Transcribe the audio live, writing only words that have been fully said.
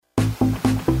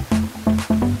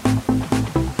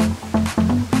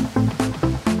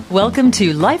Welcome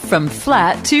to Life from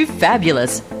Flat to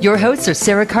Fabulous. Your hosts are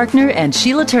Sarah Karkner and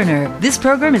Sheila Turner. This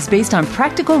program is based on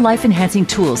practical life-enhancing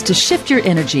tools to shift your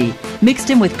energy,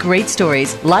 mixed in with great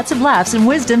stories, lots of laughs, and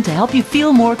wisdom to help you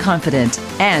feel more confident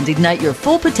and ignite your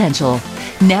full potential.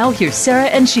 Now, here's Sarah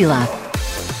and Sheila.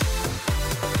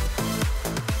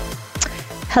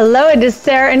 Hello, it is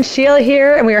Sarah and Sheila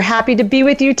here, and we are happy to be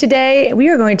with you today. We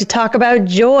are going to talk about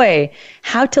joy,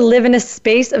 how to live in a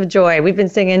space of joy. We've been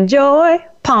singing joy,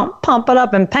 pump it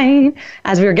up in pain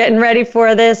as we were getting ready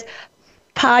for this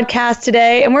podcast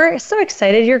today, and we're so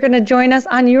excited you're going to join us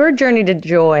on your journey to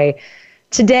joy.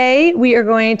 Today, we are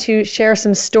going to share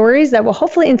some stories that will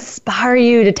hopefully inspire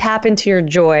you to tap into your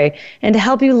joy and to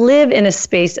help you live in a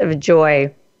space of joy.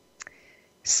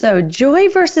 So joy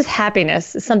versus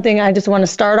happiness is something I just want to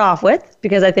start off with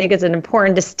because I think it's an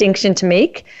important distinction to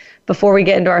make before we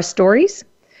get into our stories.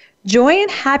 Joy and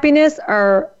happiness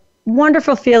are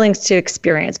wonderful feelings to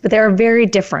experience, but they are very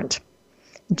different.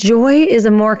 Joy is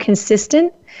a more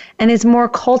consistent and is more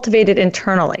cultivated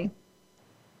internally.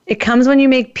 It comes when you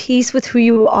make peace with who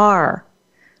you are,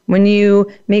 when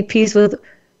you make peace with,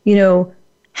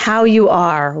 how you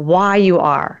are, why you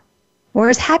are.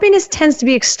 Whereas happiness tends to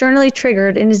be externally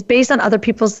triggered and is based on other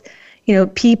people's,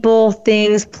 people,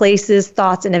 things, places,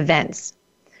 thoughts, and events.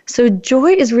 So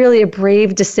joy is really a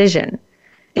brave decision.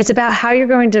 It's about how you're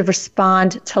going to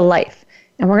respond to life.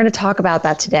 And we're going to talk about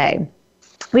that today.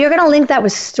 We are going to link that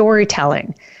with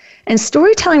storytelling. And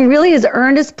storytelling really has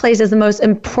earned its place as the most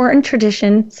important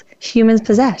traditions humans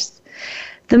possess.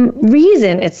 The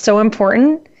reason it's so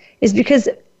important is because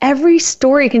every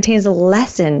story contains a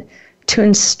lesson to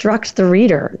instruct the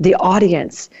reader, the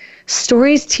audience.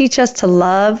 Stories teach us to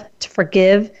love, to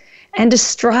forgive, and to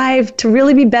strive to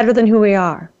really be better than who we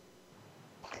are.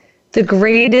 The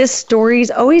greatest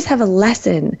stories always have a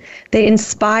lesson. They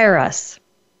inspire us.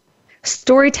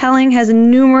 Storytelling has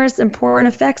numerous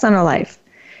important effects on our life.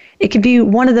 It can be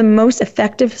one of the most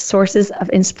effective sources of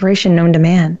inspiration known to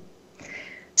man.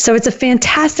 So it's a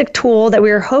fantastic tool that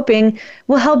we are hoping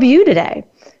will help you today.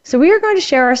 So we are going to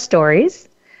share our stories.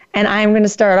 And I'm going to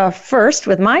start off first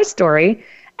with my story.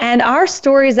 And our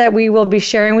stories that we will be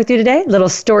sharing with you today, little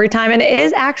story time. And it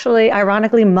is actually,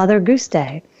 ironically, Mother Goose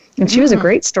Day. And she was a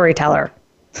great storyteller.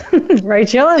 Right,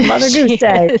 Sheila? Mother Goose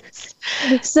Day.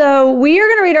 So we are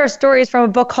going to read our stories from a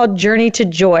book called Journey to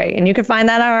Joy. And you can find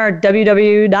that on our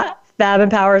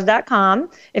www.fabempowers.com.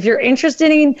 If you're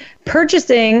interested in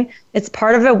purchasing, it's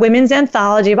part of a women's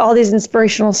anthology of all these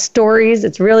inspirational stories.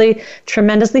 It's really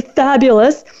tremendously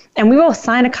fabulous. And we will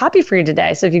sign a copy for you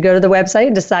today. So if you go to the website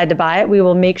and decide to buy it, we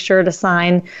will make sure to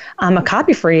sign a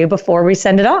copy for you before we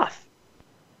send it off.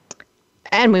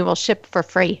 And we will ship for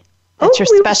free. That's your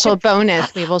special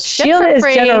bonus. We will ship Sheila for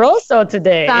free. Sheila is generoso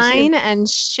today. Sign and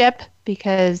ship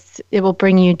because it will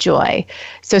bring you joy.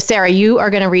 So Sarah, you are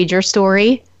going to read your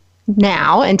story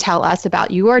now and tell us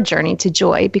about your journey to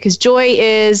joy, because joy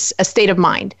is a state of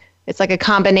mind. It's like a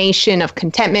combination of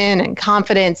contentment and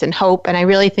confidence and hope. And I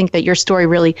really think that your story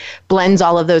really blends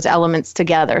all of those elements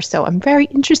together. So I'm very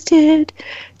interested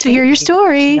to hear your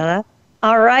story.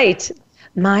 All right.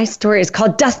 My story is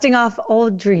called Dusting Off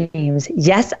Old Dreams.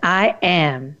 Yes, I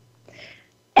am.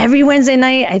 Every Wednesday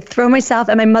night, I throw myself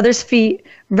at my mother's feet,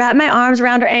 wrap my arms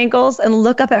around her ankles, and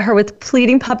look up at her with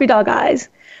pleading puppy dog eyes.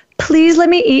 Please let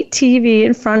me eat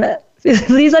in front of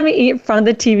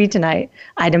the TV tonight,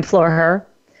 I'd implore her.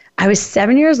 I was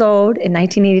 7 years old in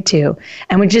 1982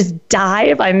 and would just die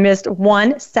if I missed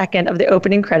 1 second of the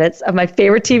opening credits of my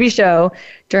favorite TV show,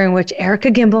 during which Erica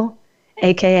Gimbel,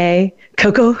 a.k.a.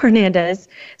 Coco Hernandez,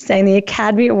 sang the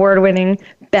Academy Award-winning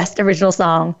Best Original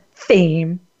Song,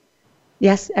 Fame.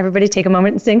 Yes, everybody take a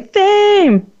moment and sing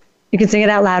Fame. You can sing it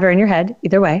out louder in your head,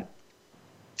 either way.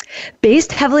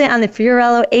 Based heavily on the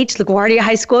Fiorello H. LaGuardia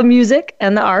High School of Music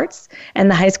and the Arts and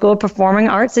the High School of Performing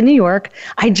Arts in New York,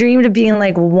 I dreamed of being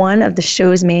like one of the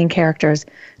show's main characters,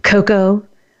 Coco,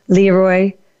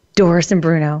 Leroy, Doris, and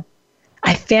Bruno.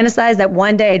 I fantasized that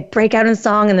one day I'd break out in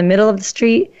song in the middle of the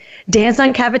street, dance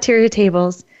on cafeteria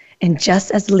tables, and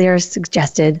just as the lyrics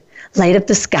suggested, light up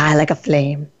the sky like a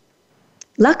flame.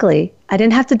 Luckily, I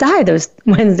didn't have to die those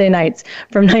Wednesday nights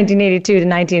from 1982 to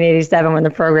 1987 when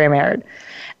the program aired,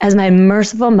 as my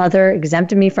merciful mother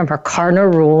exempted me from her cardinal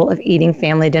rule of eating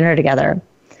family dinner together.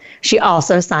 She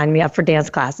also signed me up for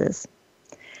dance classes.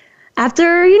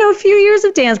 After, a few years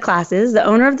of dance classes, the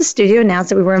owner of the studio announced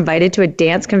that we were invited to a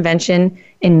dance convention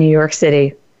in New York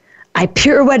City. I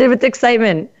pirouetted with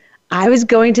excitement. I was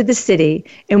going to the city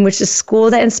in which the school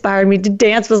that inspired me to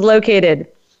dance was located.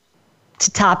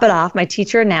 To top it off, my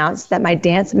teacher announced that my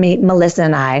dance mate, Melissa,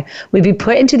 and I would be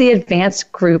put into the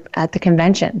advanced group at the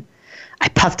convention. I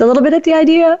puffed a little bit at the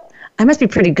idea. I must be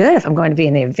pretty good if I'm going to be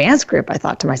in the advanced group, I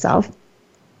thought to myself.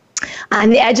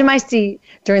 On the edge of my seat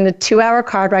during the 2-hour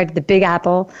car ride to the Big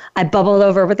Apple, I bubbled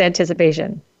over with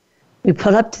anticipation. We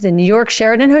pulled up to the New York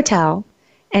Sheraton Hotel,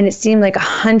 and it seemed like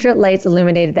 100 lights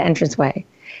illuminated the entranceway.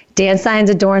 Dance signs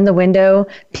adorned the window,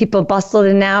 people bustled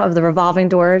in and out of the revolving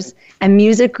doors, and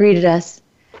music greeted us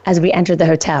as we entered the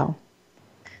hotel.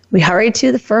 We hurried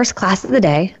to the first class of the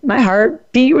day. My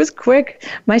heartbeat was quick.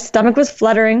 My stomach was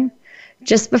fluttering.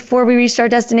 Just before we reached our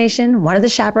destination, one of the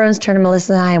chaperones turned to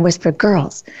Melissa and I and whispered,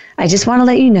 "Girls, I just want to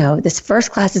let you know this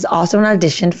first class is also an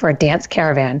audition for a dance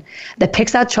caravan that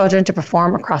picks out children to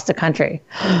perform across the country."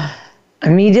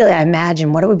 Immediately, I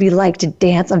imagined what it would be like to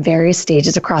dance on various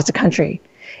stages across the country.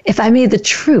 If I made the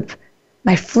troupe,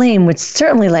 my flame would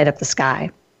certainly light up the sky.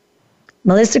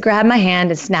 Melissa grabbed my hand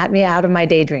and snapped me out of my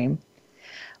daydream.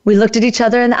 We looked at each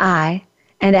other in the eye,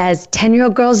 and as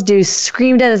 10-year-old girls do,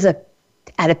 screamed at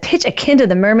a pitch akin to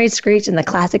the mermaid screech in the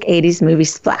classic 80s movie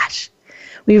Splash.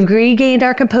 We regained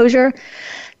our composure,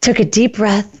 took a deep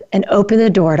breath, and opened the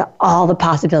door to all the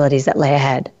possibilities that lay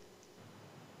ahead.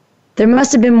 There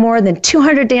must have been more than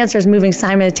 200 dancers moving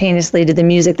simultaneously to the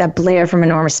music that blared from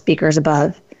enormous speakers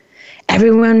above.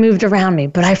 Everyone moved around me,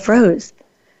 but I froze.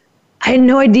 I had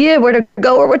no idea where to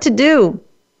go or what to do.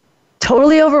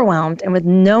 Totally overwhelmed and with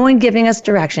no one giving us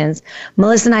directions,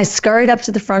 Melissa and I scurried up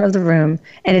to the front of the room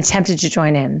and attempted to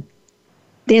join in.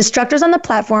 The instructors on the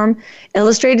platform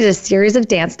illustrated a series of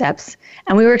dance steps,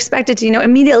 and we were expected to,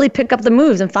 immediately pick up the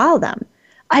moves and follow them.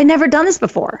 I had never done this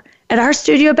before. At our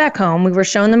studio back home, we were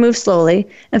shown the move slowly,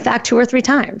 in fact, 2 or 3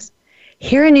 times.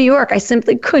 Here in New York, I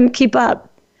simply couldn't keep up.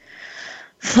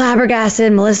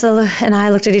 Flabbergasted, Melissa and I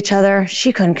looked at each other.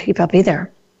 She couldn't keep up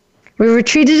either. We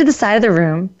retreated to the side of the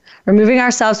room, removing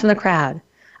ourselves from the crowd.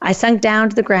 I sunk down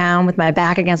to the ground with my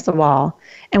back against the wall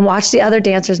and watched the other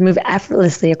dancers move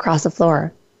effortlessly across the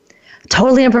floor.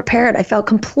 Totally unprepared, I felt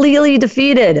completely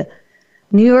defeated.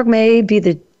 New York may be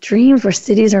the dreams where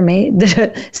cities are made,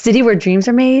 the city where dreams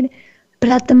are made, but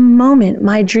at the moment,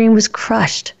 my dream was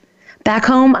crushed. Back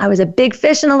home, I was a big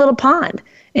fish in a little pond.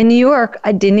 In New York,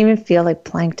 I didn't even feel like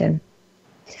plankton.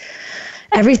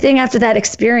 Everything after that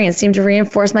experience seemed to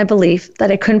reinforce my belief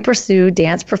that I couldn't pursue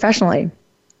dance professionally.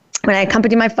 When I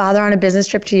accompanied my father on a business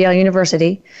trip to Yale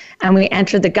University and we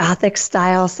entered the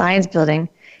Gothic-style science building,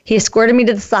 he escorted me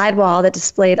to the side wall that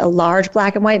displayed a large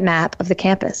black and white map of the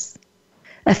campus.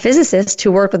 A physicist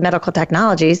who worked with medical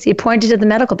technologies, he pointed to the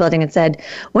medical building and said,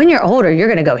 "When you're older, you're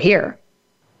going to go here."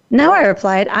 "No," I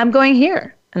replied, "I'm going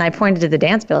here." And I pointed to the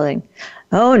dance building.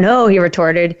 "Oh, no," he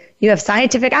retorted. "You have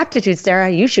scientific aptitude, Sarah.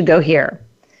 You should go here."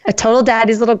 A total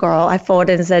daddy's little girl, I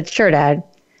folded and said, "Sure, Dad."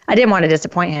 I didn't want to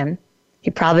disappoint him. He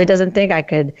probably doesn't think I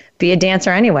could be a dancer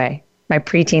anyway, my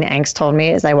preteen angst told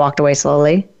me as I walked away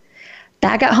slowly.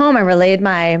 Back at home, I relayed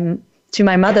to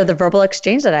my mother the verbal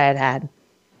exchange that I had had.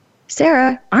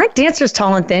 "Sarah, aren't dancers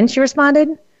tall and thin?" she responded.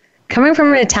 Coming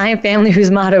from an Italian family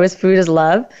whose motto is food is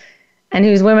love, and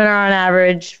whose women are on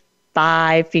average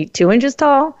 5 feet 2 inches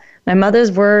tall, my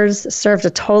mother's words served to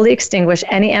totally extinguish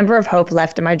any ember of hope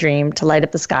left in my dream to light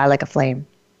up the sky like a flame.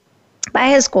 By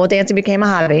high school, dancing became a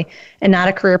hobby and not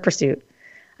a career pursuit.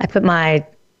 I put my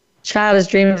childish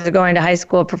dreams of going to high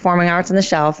school performing arts on the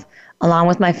shelf, along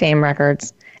with my fame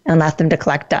records, and left them to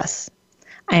collect dust.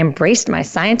 I embraced my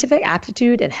scientific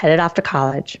aptitude and headed off to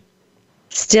college.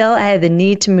 Still, I had the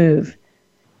need to move.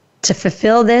 To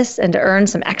fulfill this and to earn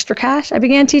some extra cash, I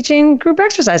began teaching group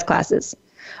exercise classes.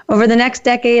 Over the next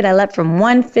decade, I leapt from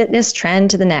one fitness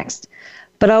trend to the next,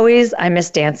 but always I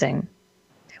missed dancing.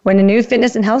 When a new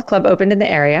fitness and health club opened in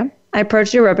the area, I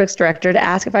approached the aerobics director to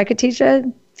ask if I could teach a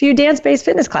few dance-based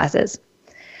fitness classes.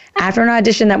 After an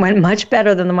audition that went much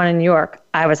better than the one in New York,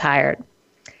 I was hired.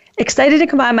 Excited to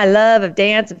combine my love of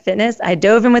dance and fitness, I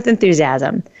dove in with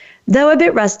enthusiasm. Though a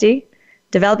bit rusty,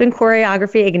 developing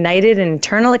choreography ignited an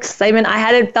internal excitement I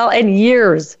hadn't felt in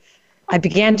years. I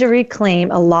began to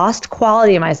reclaim a lost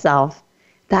quality of myself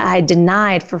that I had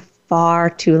denied for far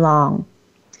too long.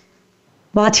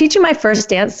 While teaching my first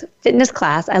dance fitness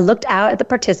class, I looked out at the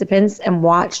participants and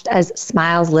watched as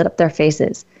smiles lit up their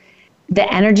faces.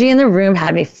 The energy in the room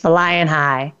had me flying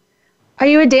high. "Are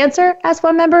you a dancer?" asked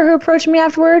one member who approached me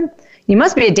afterward. "You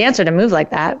must be a dancer to move like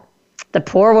that." The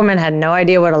poor woman had no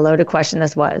idea what a loaded question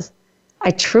this was.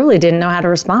 I truly didn't know how to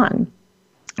respond.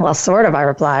 "Well, sort of," I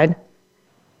replied.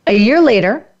 A year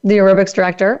later, the aerobics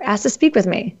director asked to speak with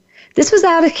me. This was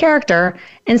out of character,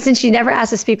 and since she never asked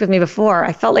to speak with me before,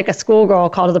 I felt like a schoolgirl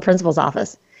called to the principal's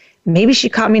office. Maybe she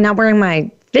caught me not wearing my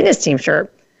fitness team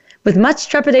shirt. With much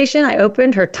trepidation, I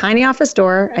opened her tiny office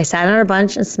door. I sat on her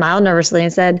bench and smiled nervously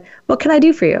and said, "What can I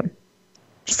do for you?"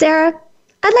 "Sarah,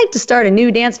 I'd like to start a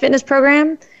new dance fitness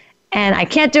program, and I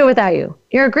can't do it without you.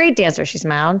 You're a great dancer," she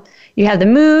smiled. "You have the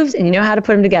moves, and you know how to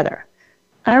put them together."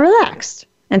 I relaxed,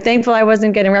 and thankful I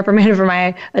wasn't getting reprimanded for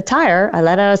my attire, I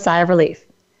let out a sigh of relief.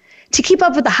 "To keep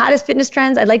up with the hottest fitness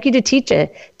trends, I'd like you to teach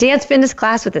a dance fitness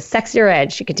class with a sexier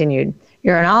edge," she continued.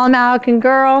 "You're an all-American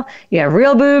girl, you have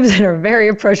real boobs, and are very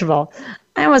approachable."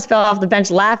 I almost fell off the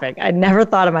bench laughing. I'd never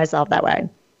thought of myself that way.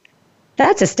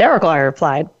 "That's hysterical," I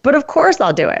replied, "but of course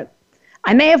I'll do it."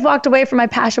 I may have walked away from my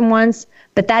passion once,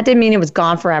 but that didn't mean it was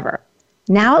gone forever.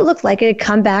 Now it looked like it had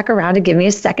come back around to give me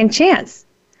a second chance.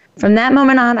 From that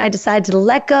moment on, I decided to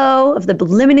let go of the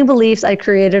limiting beliefs I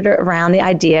created around the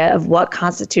idea of what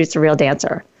constitutes a real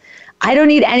dancer. I don't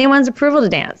need anyone's approval to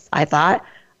dance, I thought.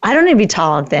 I don't need to be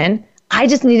tall and thin. I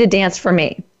just need to dance for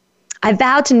me. I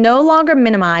vowed to no longer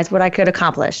minimize what I could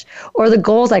accomplish or the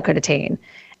goals I could attain,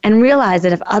 and realized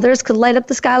that if others could light up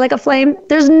the sky like a flame,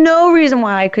 there's no reason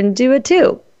why I couldn't do it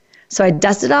too. So I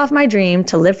dusted off my dream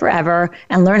to live forever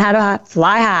and learn how to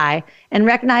fly high, and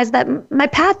recognized that my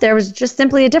path there was just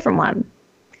simply a different one.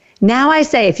 Now I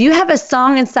say, if you have a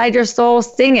song inside your soul,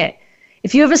 sing it.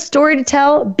 If you have a story to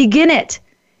tell, begin it.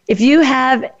 If you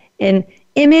have an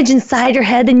image inside your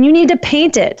head, then you need to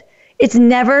paint it. It's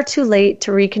never too late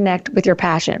to reconnect with your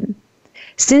passion.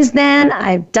 Since then,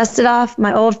 I've dusted off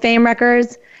my old Fame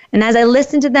records, and as I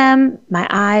listen to them, my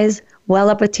eyes well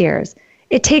up with tears.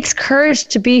 It takes courage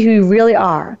to be who you really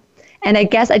are, and I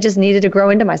guess I just needed to grow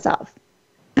into myself.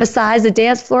 Besides, the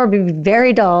dance floor would be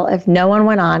very dull if no one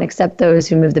went on except those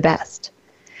who move the best.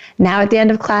 Now at the end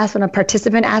of class, when a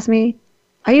participant asks me,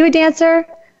 "Are you a dancer?"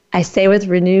 I say with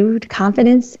renewed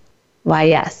confidence, "Why,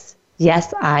 yes.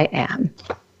 Yes, I am."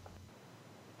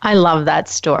 I love that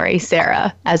story,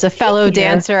 Sarah. As a fellow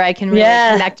dancer, I can really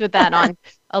connect with that on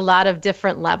a lot of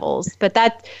different levels. But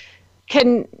that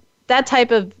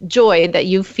type of joy that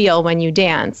you feel when you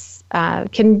dance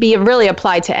can be really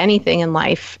applied to anything in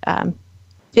life,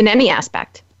 in any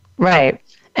aspect. Right.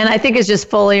 And I think it's just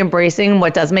fully embracing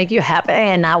what does make you happy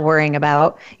and not worrying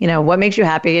about, what makes you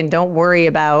happy, and don't worry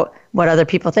about what other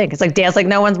people think. It's like dance like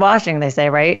no one's watching, they say,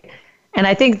 right? And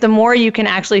I think the more you can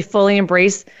actually fully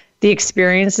embrace the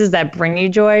experiences that bring you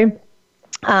joy,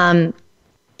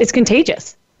 it's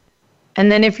contagious.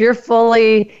 And then if you're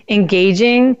fully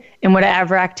engaging in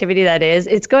whatever activity that is,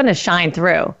 it's going to shine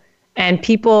through. And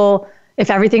people, if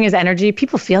everything is energy,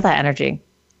 people feel that energy.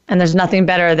 And there's nothing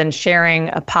better than sharing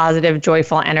a positive,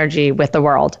 joyful energy with the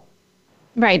world.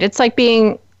 Right. It's like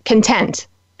being content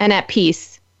and at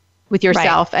peace with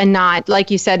yourself, and not, like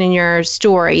you said in your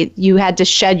story, you had to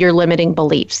shed your limiting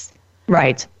beliefs.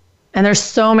 Right. And there's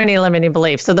so many limiting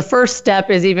beliefs. So the first step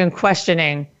is even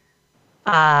questioning,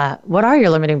 what are your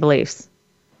limiting beliefs?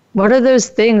 What are those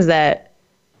things that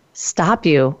stop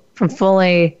you from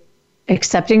fully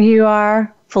accepting who you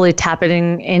are, fully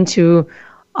tapping into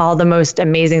all the most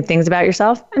amazing things about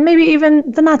yourself, and maybe even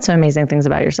the not so amazing things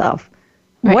about yourself?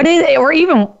 Right. What is, or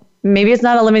even maybe it's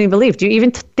not a limiting belief. Do you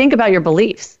even think about your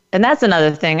beliefs? And that's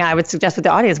another thing I would suggest with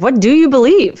the audience. What do you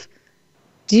believe?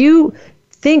 Do you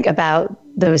think about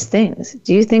those things?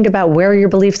 Do you think about where your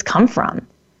beliefs come from?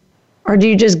 Or do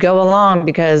you just go along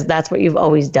because that's what you've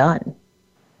always done?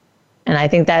 And I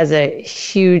think that is a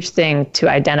huge thing to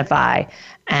identify.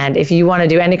 And if you want to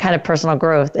do any kind of personal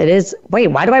growth, it is, wait,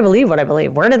 why do I believe what I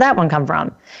believe? Where did that one come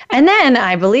from? And then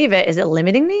I believe it. Is it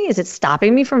limiting me? Is it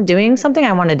stopping me from doing something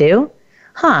I want to do?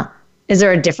 Is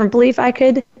there a different belief I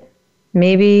could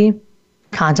maybe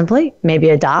contemplate, maybe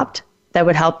adopt, that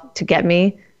would help to get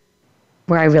me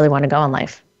where I really want to go in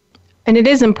life? And it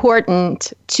is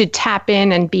important to tap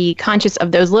in and be conscious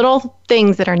of those little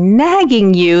things that are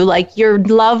nagging you, like your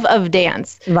love of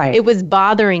dance. Right. It was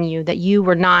bothering you that you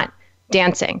were not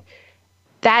dancing.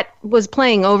 That was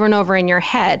playing over and over in your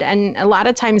head. And a lot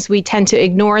of times we tend to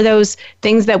ignore those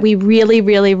things that we really,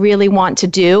 really, really want to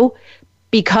do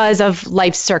because of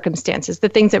life circumstances, the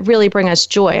things that really bring us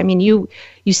joy. I mean, you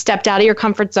stepped out of your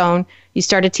comfort zone, you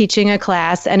started teaching a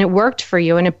class, and it worked for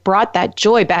you, and it brought that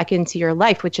joy back into your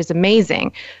life, which is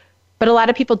amazing. But a lot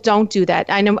of people don't do that.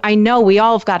 I know we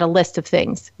all have got a list of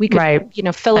things. We could,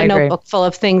 fill a notebook full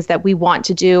of things that we want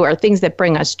to do or things that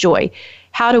bring us joy.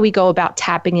 How do we go about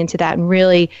tapping into that and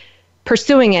really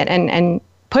pursuing it and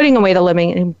putting away the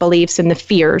limiting beliefs and the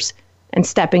fears and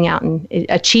stepping out and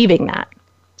achieving that?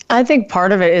 I think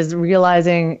part of it is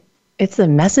realizing it's a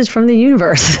message from the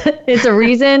universe. It's a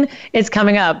reason it's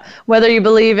coming up. Whether you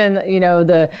believe in,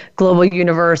 the global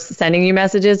universe sending you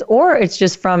messages, or it's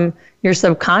just from your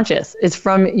subconscious. It's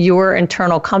from your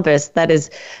internal compass that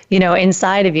is,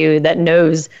 inside of you, that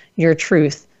knows your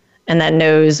truth and that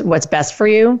knows what's best for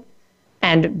you.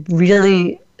 And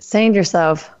really saying to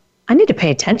yourself, I need to pay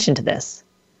attention to this.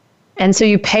 And so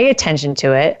you pay attention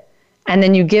to it, and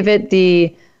then you give it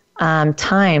the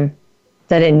time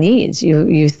that it needs.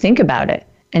 You think about it,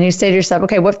 and you say to yourself,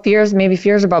 okay, what fears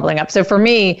are bubbling up? So for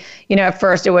me, at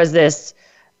first it was this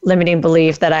limiting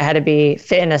belief that I had to be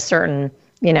fit in a certain,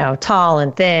 tall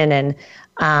and thin.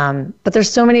 And, but there's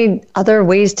so many other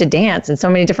ways to dance and so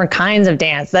many different kinds of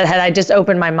dance that had I just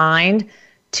opened my mind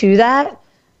to that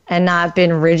and not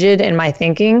been rigid in my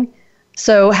thinking.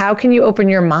 So how can you open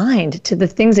your mind to the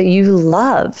things that you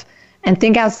love and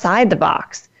think outside the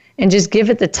box? And just give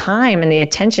it the time and the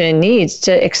attention it needs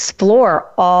to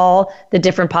explore all the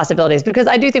different possibilities. Because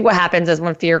I do think what happens is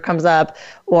when fear comes up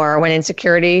or when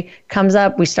insecurity comes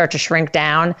up, we start to shrink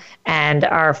down and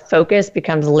our focus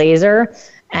becomes laser.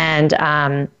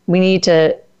 And we need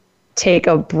to take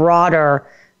a broader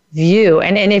view.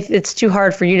 And if it's too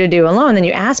hard for you to do alone, then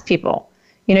you ask people.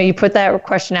 You put that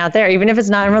question out there, even if it's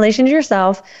not in relation to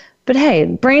yourself. But hey,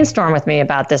 brainstorm with me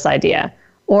about this idea,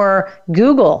 or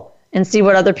Google and see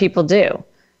what other people do.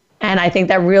 And I think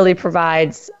that really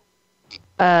provides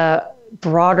a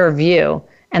broader view.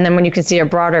 And then when you can see a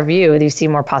broader view, you see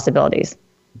more possibilities.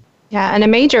 Yeah, and a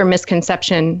major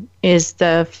misconception is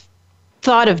the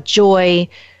thought of joy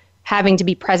having to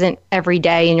be present every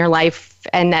day in your life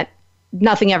and that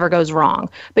nothing ever goes wrong.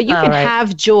 But you can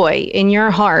have joy in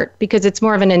your heart because it's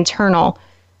more of an internal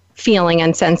feeling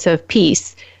and sense of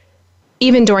peace,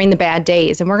 even during the bad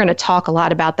days. And we're going to talk a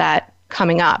lot about that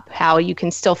coming up, how you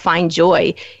can still find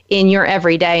joy in your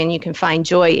everyday and you can find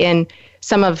joy in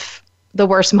some of the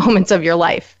worst moments of your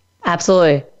life.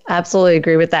 Absolutely. Absolutely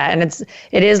agree with that. And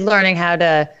it is learning how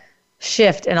to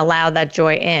shift and allow that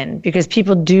joy in, because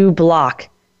people do block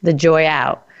the joy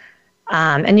out.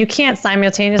 And you can't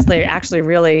simultaneously actually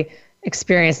really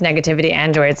experience negativity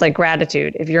and joy. It's like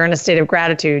gratitude. If you're in a state of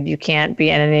gratitude, you can't be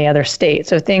in any other state.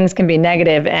 So things can be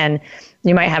negative and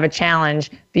you might have a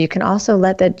challenge, but you can also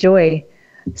let that joy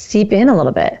seep in a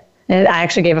little bit. And I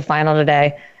actually gave a final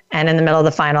today, and in the middle of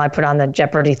the final, I put on the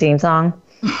Jeopardy theme song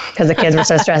because the kids were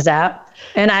so stressed out.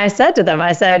 And I said to them,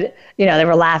 they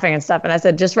were laughing and stuff. And I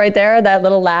said, just right there, that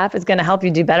little laugh is going to help you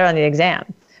do better on the exam,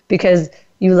 because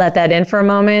you let that in for a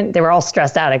moment. They were all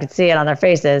stressed out. I could see it on their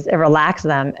faces. It relaxed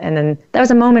them. And then that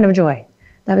was a moment of joy.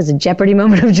 That was a Jeopardy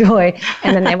moment of joy.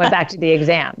 And then they went back to the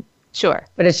exam. Sure.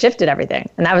 But it shifted everything.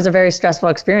 And that was a very stressful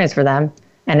experience for them.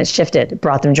 And it shifted. It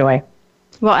brought them joy.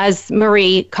 Well, as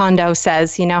Marie Kondo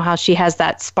says, how she has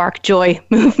that spark joy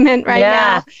movement now.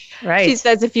 Yeah, right. She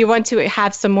says if you want to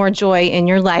have some more joy in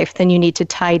your life, then you need to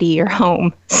tidy your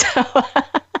home. So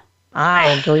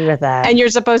I agree with that. And you're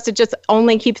supposed to just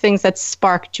only keep things that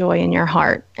spark joy in your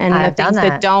heart. And the things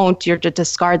that don't, you're to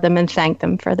discard them and thank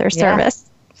them for their service.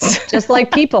 Just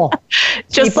like people.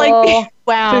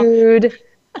 Wow. Food,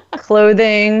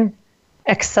 clothing,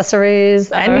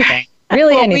 accessories, anything.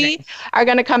 Really anything. We are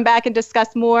going to come back and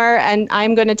discuss more, and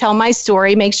I'm going to tell my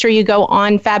story. Make sure you go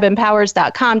on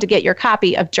fabempowers.com to get your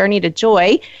copy of Journey to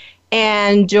Joy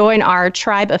and join our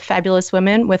tribe of fabulous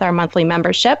women with our monthly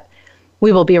membership.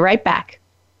 We will be right back.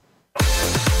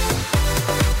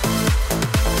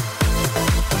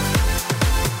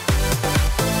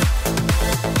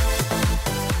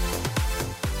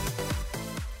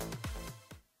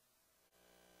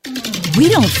 We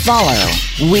don't follow,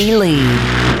 we lead.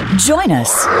 Join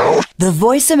us, the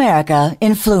Voice America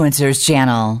Influencers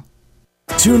Channel.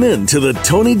 Tune in to the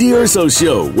Tony D'Urso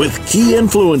Show with key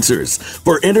influencers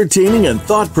for entertaining and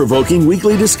thought-provoking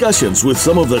weekly discussions with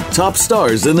some of the top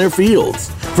stars in their fields.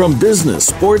 From business,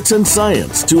 sports, and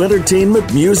science to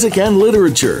entertainment, music, and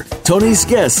literature, Tony's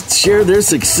guests share their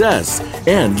success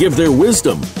and give their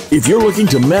wisdom. If you're looking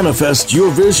to manifest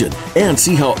your vision and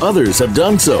see how others have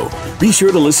done so, be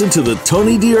sure to listen to the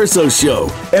Tony D'Urso Show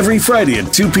every Friday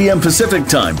at 2 p.m. Pacific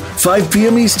Time, 5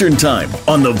 p.m. Eastern Time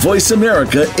on the Voice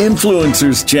America Influencers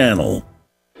Channel.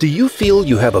 Do you feel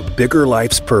you have a bigger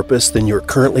life's purpose than you're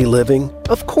currently living?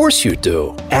 Of course you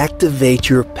do. Activate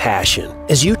your passion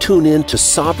as you tune in to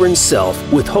Sovereign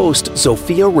Self with host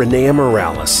Zofia Renea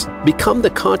Morales. Become the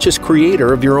conscious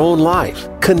creator of your own life.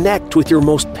 Connect with your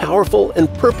most powerful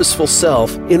and purposeful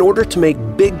self in order to make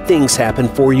big things happen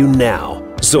for you now.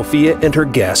 Zofia and her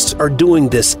guests are doing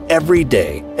this every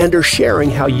day and are sharing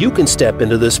how you can step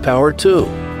into this power too.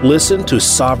 Listen to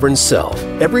Sovereign Self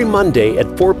every Monday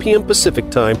at 4 p.m. Pacific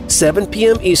Time, 7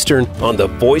 p.m. Eastern on the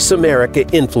Voice America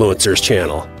Influencers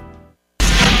channel.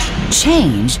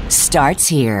 Change starts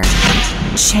here.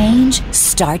 Change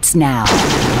starts now.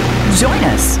 Join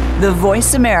us, the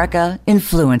Voice America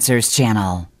Influencers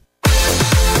channel.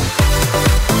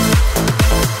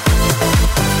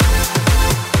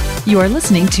 You are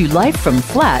listening to Life from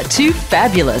Flat to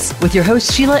Fabulous with your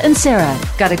hosts Sheila and Sarah.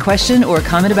 Got a question or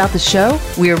comment about the show?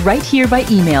 We are right here by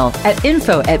email at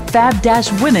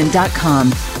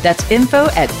info@fab-women.com. That's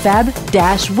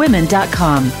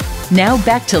info@fab-women.com. Now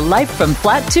back to Life from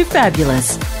Flat to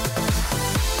Fabulous.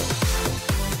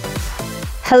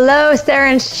 Hello, Sarah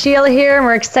and Sheila here, and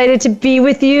we're excited to be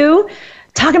with you.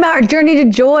 Talking about our journey to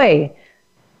joy.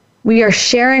 We are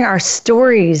sharing our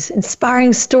stories,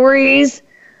 inspiring stories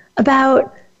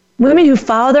about women who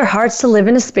follow their hearts to live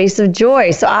in a space of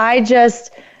joy. So I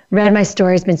just read my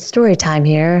story. It's been story time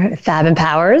here at Fab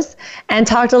Empowers, and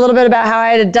talked a little bit about how I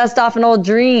had to dust off an old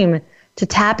dream to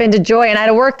tap into joy. And I had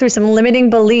to work through some limiting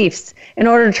beliefs in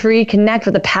order to reconnect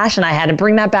with the passion I had and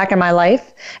bring that back in my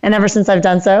life. And ever since I've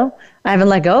done so, I haven't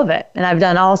let go of it. And I've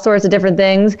done all sorts of different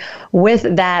things with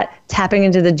that tapping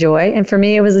into the joy. And for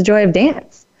me, it was the joy of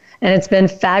dance. And it's been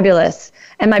fabulous.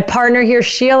 And my partner here,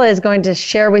 Sheila, is going to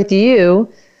share with you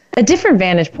a different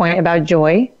vantage point about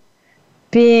joy,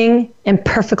 being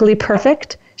imperfectly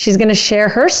perfect. She's going to share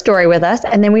her story with us,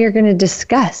 and then we are going to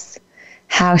discuss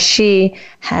how she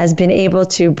has been able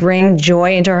to bring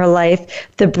joy into her life,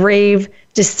 the brave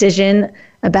decision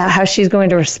about how she's going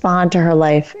to respond to her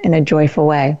life in a joyful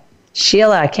way.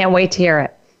 Sheila, I can't wait to hear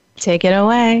it. Take it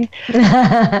away.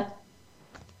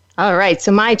 All right,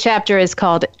 so my chapter is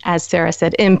called, as Sarah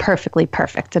said, Imperfectly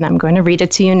Perfect, and I'm going to read it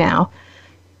to you now.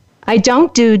 I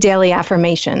don't do daily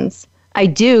affirmations. I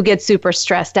do get super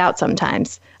stressed out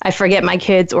sometimes. I forget my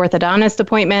kids' orthodontist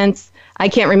appointments. I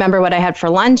can't remember what I had for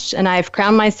lunch, and I've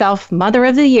crowned myself Mother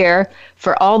of the Year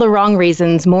for all the wrong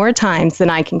reasons more times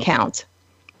than I can count.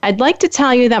 I'd like to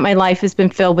tell you that my life has been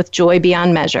filled with joy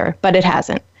beyond measure, but it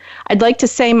hasn't. I'd like to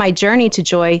say my journey to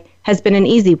joy has been an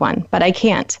easy one, but I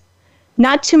can't.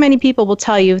 Not too many people will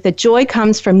tell you that joy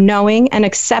comes from knowing and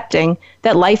accepting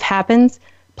that life happens,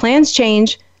 plans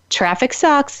change, traffic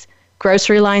sucks,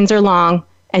 grocery lines are long,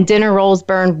 and dinner rolls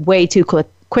burn way too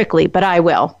quickly, but I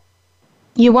will.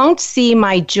 You won't see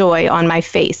my joy on my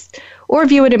face or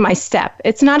view it in my step.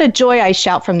 It's not a joy I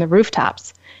shout from the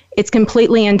rooftops. It's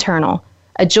completely internal,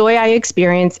 a joy I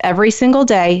experience every single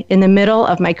day in the middle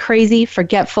of my crazy,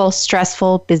 forgetful,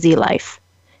 stressful, busy life.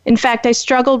 In fact, I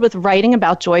struggled with writing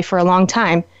about joy for a long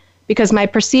time because my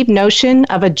perceived notion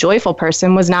of a joyful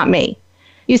person was not me.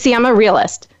 You see, I'm a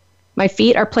realist. My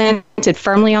feet are planted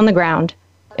firmly on the ground.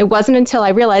 It wasn't until I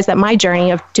realized that my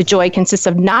journey to joy consists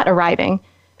of not arriving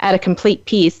at a complete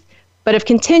peace, but of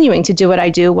continuing to do what I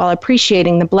do while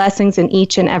appreciating the blessings in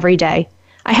each and every day.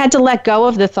 I had to let go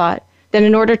of the thought that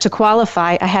in order to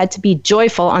qualify, I had to be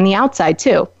joyful on the outside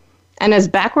too. And as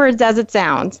backwards as it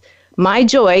sounds, my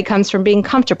joy comes from being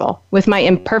comfortable with my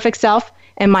imperfect self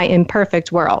and my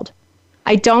imperfect world.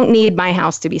 I don't need my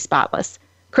house to be spotless.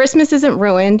 Christmas isn't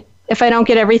ruined if I don't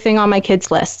get everything on my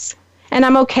kids' lists. And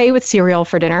I'm okay with cereal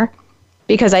for dinner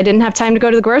because I didn't have time to go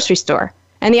to the grocery store.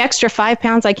 And the extra 5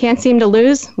 pounds I can't seem to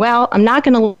lose, well, I'm not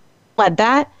going to let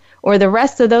that or the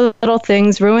rest of those little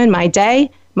things ruin my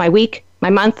day, my week, my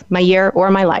month, my year,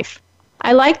 or my life.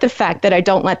 I like the fact that I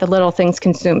don't let the little things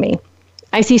consume me.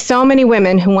 I see so many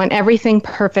women who want everything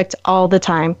perfect all the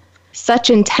time. Such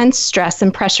intense stress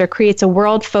and pressure creates a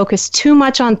world focused too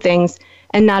much on things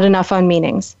and not enough on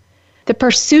meanings. The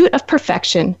pursuit of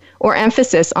perfection or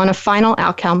emphasis on a final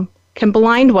outcome can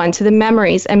blind one to the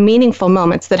memories and meaningful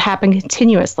moments that happen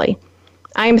continuously.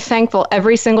 I am thankful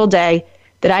every single day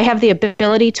that I have the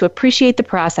ability to appreciate the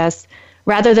process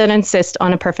rather than insist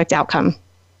on a perfect outcome.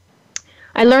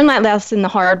 I learned that lesson the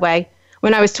hard way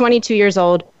when I was 22 years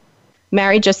old,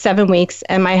 married just 7 weeks,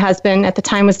 and my husband at the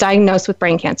time was diagnosed with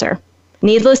brain cancer.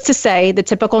 Needless to say, the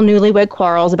typical newlywed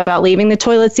quarrels about leaving the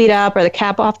toilet seat up or the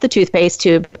cap off the toothpaste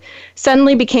tube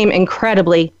suddenly became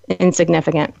incredibly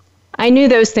insignificant. I knew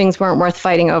those things weren't worth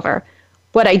fighting over.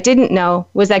 What I didn't know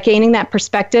was that gaining that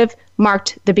perspective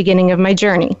marked the beginning of my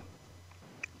journey.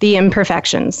 The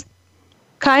imperfections.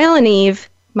 Kyle and Eve,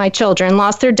 my children,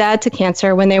 lost their dad to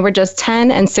cancer when they were just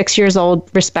 10 and 6 years old,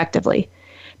 respectively.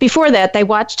 Before that, they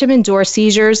watched him endure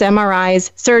seizures,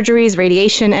 MRIs, surgeries,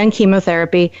 radiation, and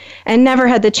chemotherapy, and never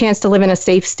had the chance to live in a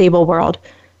safe, stable world.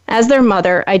 As their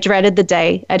mother, I dreaded the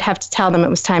day I'd have to tell them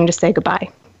it was time to say goodbye.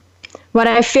 What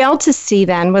I failed to see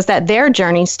then was that their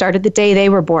journey started the day they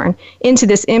were born into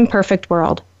this imperfect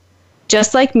world.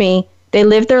 Just like me, They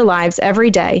lived their lives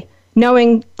every day,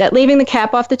 knowing that leaving the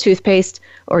cap off the toothpaste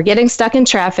or getting stuck in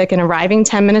traffic and arriving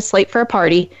 10 minutes late for a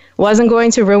party wasn't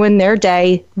going to ruin their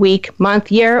day, week,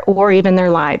 month, year, or even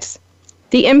their lives.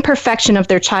 The imperfection of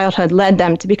their childhood led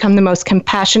them to become the most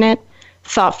compassionate,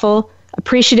 thoughtful,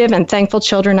 appreciative, and thankful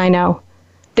children I know.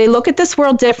 They look at this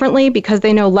world differently because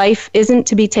they know life isn't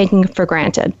to be taken for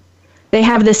granted. They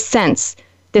have this sense,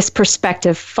 this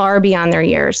perspective far beyond their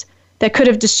years that could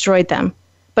have destroyed them,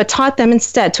 but taught them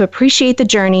instead to appreciate the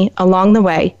journey along the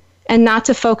way and not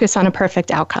to focus on a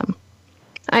perfect outcome.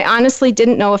 I honestly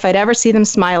didn't know if I'd ever see them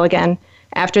smile again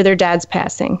after their dad's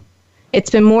passing. It's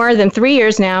been more than 3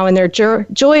 years now, and their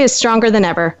joy is stronger than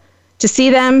ever. To see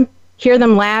them, hear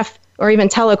them laugh, or even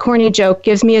tell a corny joke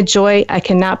gives me a joy I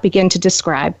cannot begin to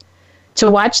describe. To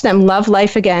watch them love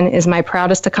life again is my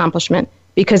proudest accomplishment,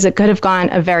 because it could have gone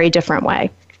a very different way.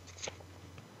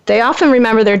 They often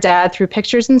remember their dad through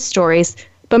pictures and stories,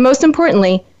 but most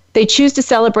importantly, they choose to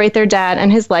celebrate their dad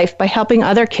and his life by helping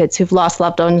other kids who've lost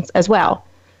loved ones as well.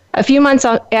 A few months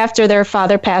after their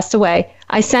father passed away,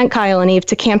 I sent Kyle and Eve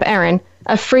to Camp Erin,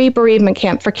 a free bereavement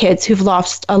camp for kids who've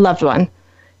lost a loved one.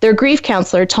 Their grief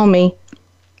counselor told me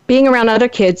being around other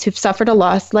kids who've suffered a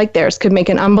loss like theirs could make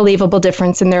an unbelievable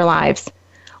difference in their lives.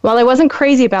 While I wasn't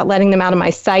crazy about letting them out of my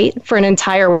sight for an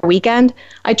entire weekend,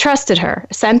 I trusted her,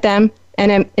 sent them,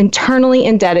 and am internally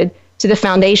indebted to the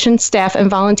foundation, staff, and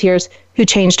volunteers who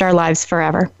changed our lives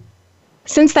forever.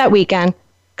 Since that weekend,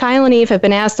 Kyle and Eve have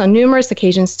been asked on numerous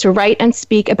occasions to write and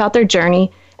speak about their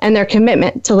journey and their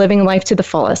commitment to living life to the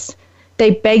fullest.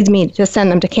 They begged me to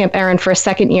send them to Camp Erin for a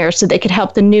second year so they could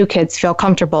help the new kids feel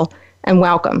comfortable and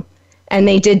welcome. And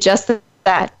they did just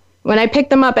that. When I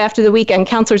picked them up after the weekend,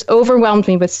 counselors overwhelmed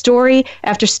me with story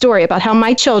after story about how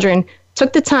my children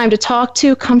took the time to talk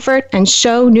to, comfort, and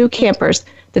show new campers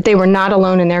that they were not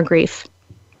alone in their grief.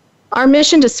 Our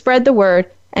mission to spread the word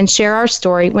and share our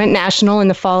story went national in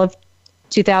the fall of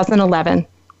 2011.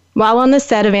 While on the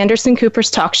set of Anderson Cooper's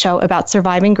talk show about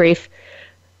surviving grief,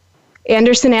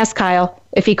 Anderson asked Kyle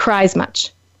if he cries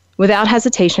much. Without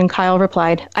hesitation, Kyle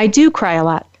replied, "I do cry a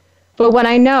lot. But what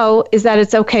I know is that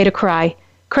it's okay to cry.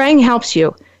 Crying helps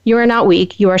you. You are not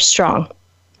weak, you are strong."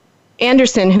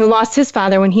 Anderson, who lost his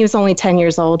father when he was only 10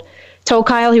 years old, told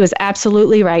Kyle he was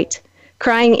absolutely right.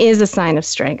 Crying is a sign of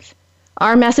strength.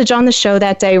 Our message on the show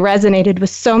that day resonated with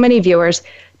so many viewers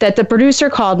that the producer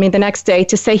called me the next day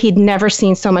to say he'd never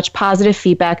seen so much positive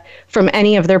feedback from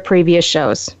any of their previous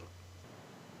shows.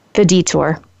 The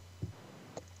detour.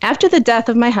 After the death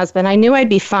of my husband, I knew I'd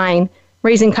be fine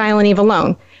raising Kyle and Eve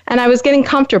alone, and I was getting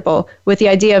comfortable with the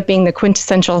idea of being the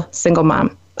quintessential single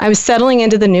mom. I was settling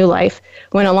into the new life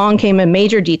when along came a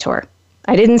major detour.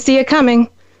 I didn't see it coming.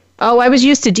 Oh, I was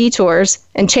used to detours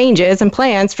and changes and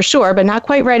plans for sure, but not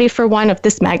quite ready for one of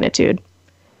this magnitude.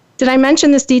 Did I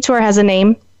mention this detour has a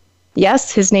name?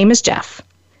 Yes, his name is Jeff.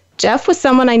 Jeff was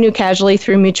someone I knew casually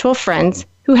through mutual friends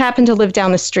who happened to live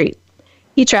down the street.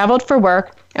 He traveled for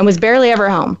work and was barely ever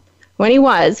home. When he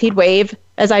was, he'd wave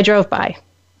as I drove by.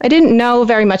 I didn't know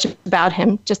very much about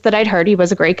him, just that I'd heard he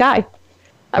was a great guy.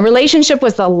 A relationship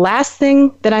was the last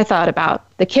thing that I thought about.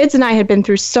 The kids and I had been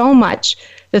through so much,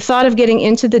 the thought of getting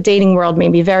into the dating world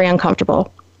made me very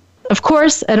uncomfortable. Of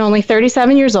course, at only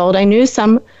 37 years old, I knew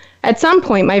at some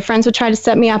point my friends would try to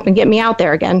set me up and get me out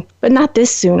there again, but not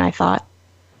this soon, I thought.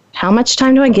 How much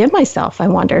time do I give myself, I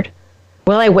wondered.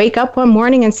 Will I wake up one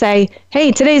morning and say,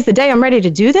 hey, today's the day I'm ready to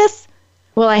do this?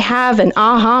 Will I have an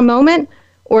aha moment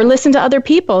or listen to other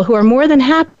people who are more than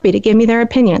happy to give me their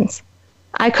opinions?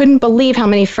 I couldn't believe how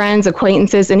many friends,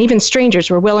 acquaintances, and even strangers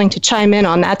were willing to chime in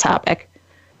on that topic.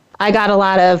 I got a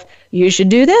lot of, you should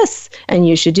do this, and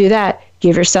you should do that.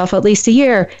 Give yourself at least a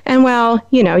year, and well,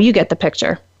 you get the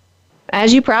picture.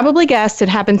 As you probably guessed, it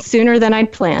happened sooner than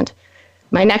I'd planned.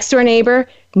 My next-door neighbor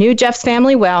knew Jeff's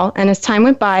family well, and as time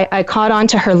went by, I caught on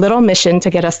to her little mission to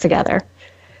get us together.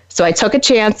 So I took a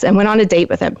chance and went on a date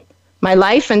with him. My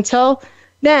life until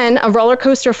then, a roller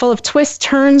coaster full of twists,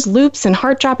 turns, loops, and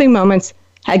heart-dropping moments,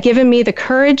 had given me the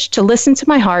courage to listen to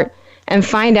my heart and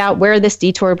find out where this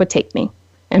detour would take me.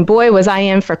 And boy, was I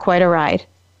in for quite a ride.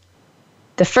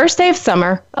 The first day of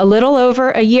summer, a little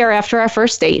over a year after our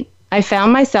first date, I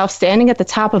found myself standing at the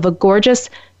top of a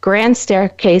gorgeous grand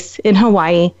staircase in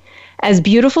Hawaii as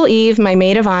beautiful Eve, my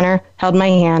maid of honor, held my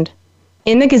hand.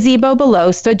 In the gazebo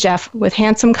below stood Jeff with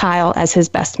handsome Kyle as his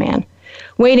best man,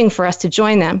 waiting for us to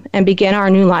join them and begin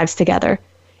our new lives together.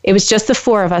 It was just the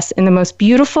four of us in the most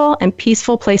beautiful and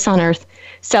peaceful place on earth,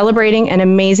 celebrating an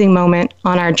amazing moment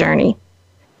on our journey.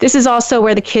 This is also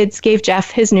where the kids gave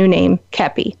Jeff his new name,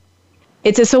 Kepi.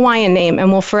 It's a Hawaiian name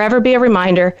and will forever be a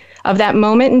reminder of that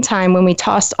moment in time when we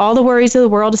tossed all the worries of the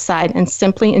world aside and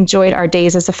simply enjoyed our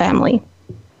days as a family.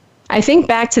 I think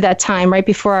back to that time right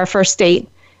before our first date,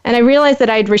 and I realized that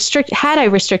had I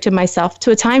restricted myself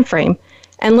to a time frame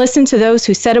and listened to those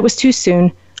who said it was too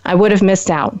soon, I would have missed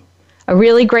out. A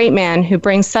really great man who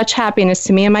brings such happiness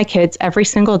to me and my kids every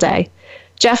single day.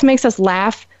 Jeff makes us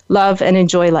laugh, love, and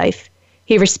enjoy life.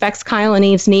 He respects Kyle and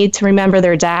Eve's need to remember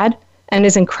their dad and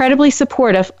is incredibly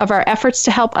supportive of our efforts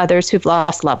to help others who've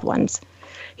lost loved ones.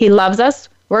 He loves us,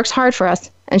 works hard for us,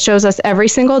 and shows us every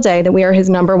single day that we are his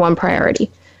number one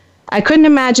priority. I couldn't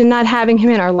imagine not having him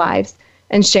in our lives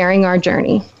and sharing our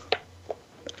journey.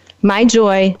 My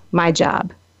joy, my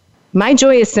job. My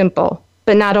joy is simple,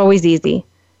 but not always easy.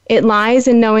 It lies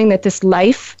in knowing that this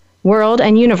life, world,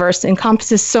 and universe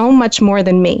encompasses so much more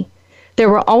than me. There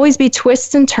will always be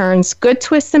twists and turns, good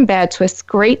twists and bad twists,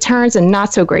 great turns and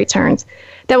not so great turns,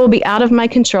 that will be out of my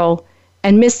control,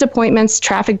 and missed appointments,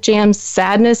 traffic jams,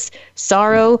 sadness,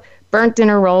 sorrow, burnt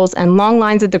dinner rolls, and long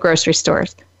lines at the grocery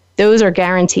stores. Those are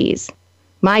guarantees.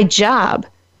 My job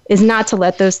is not to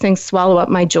let those things swallow up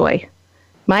my joy.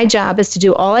 My job is to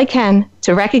do all I can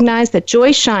to recognize that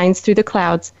joy shines through the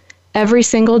clouds every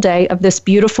single day of this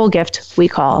beautiful gift we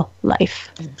call life.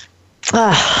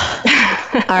 All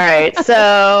right.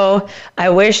 So I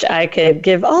wish I could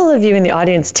give all of you in the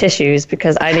audience tissues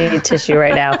because I need tissue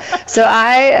right now. So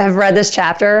I have read this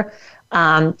chapter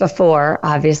before,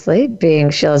 obviously, being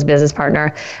Sheila's business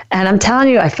partner. And I'm telling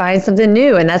you, I find something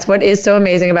new. And that's what is so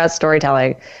amazing about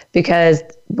storytelling, because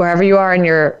wherever you are in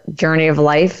your journey of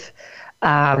life,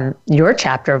 your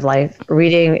chapter of life,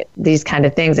 reading these kind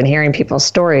of things and hearing people's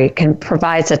story can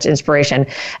provide such inspiration.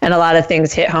 And a lot of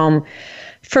things hit home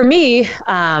for me,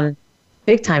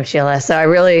 big time, Sheila. So I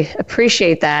really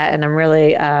appreciate that. And I'm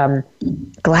really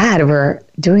glad we're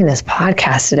doing this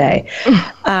podcast today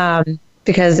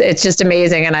because it's just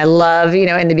amazing. And I love,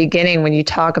 in the beginning when you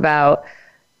talk about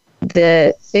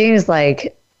the things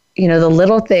like, the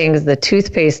little things, the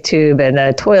toothpaste tube and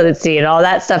the toilet seat and all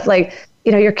that stuff, like,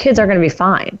 your kids are going to be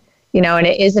fine, and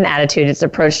it is an attitude, it's an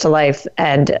approach to life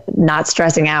and not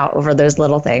stressing out over those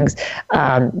little things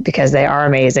because they are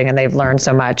amazing and they've learned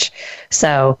so much.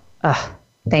 So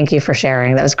thank you for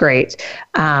sharing. That was great.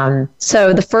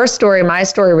 So the first story, my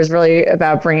story was really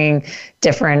about bringing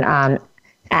different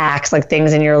acts, like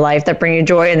things in your life that bring you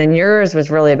joy. And then yours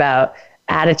was really about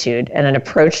attitude and an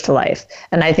approach to life.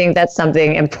 And I think that's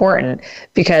something important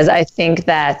because I think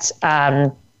that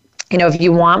if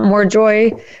you want more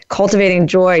joy, cultivating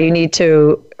joy, you need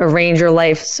to arrange your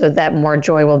life so that more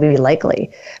joy will be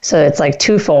likely. So it's like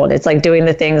twofold. It's like doing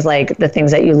the things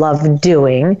that you love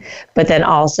doing, but then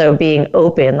also being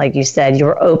open. Like you said, you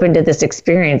were open to this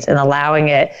experience and allowing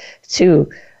it to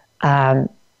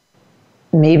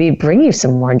maybe bring you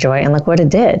some more joy. And look what it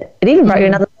did. It even brought you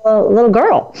another little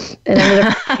girl and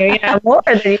ended up more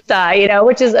than you thought,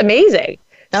 which is amazing.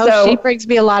 Oh, so, she brings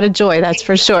me a lot of joy, that's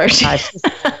for sure. She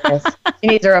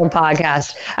needs her own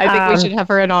podcast. I think we should have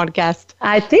her on guest.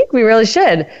 I think we really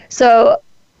should. So,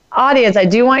 audience, I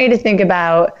do want you to think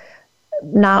about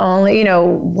not only,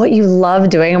 what you love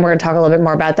doing, and we're going to talk a little bit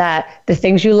more about that, the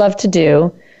things you love to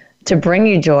do to bring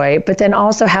you joy, but then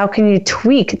also how can you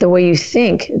tweak the way you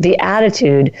think, the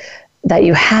attitude that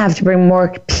you have to bring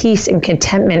more peace and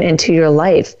contentment into your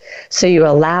life so you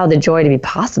allow the joy to be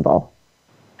possible.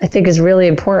 I think is really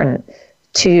important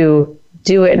to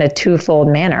do it in a twofold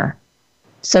manner.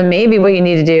 So maybe what you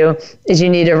need to do is you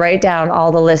need to write down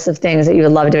all the lists of things that you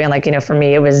would love doing. Like, for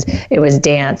me, it was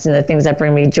dance and the things that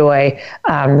bring me joy,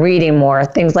 reading more,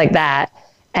 things like that.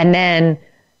 And then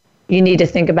you need to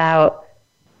think about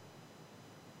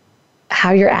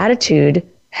how your attitude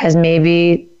has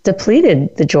maybe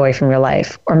depleted the joy from your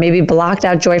life or maybe blocked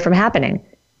out joy from happening.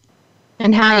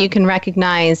 And how you can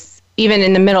recognize, even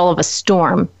in the middle of a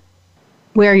storm,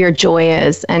 where your joy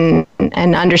is and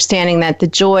understanding that the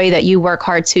joy that you work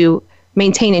hard to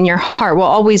maintain in your heart will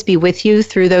always be with you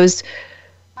through those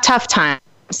tough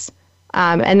times.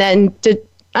 And then to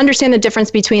understand the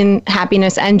difference between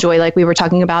happiness and joy, like we were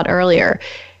talking about earlier.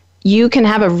 You can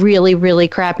have a really, really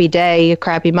crappy day, a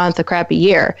crappy month, a crappy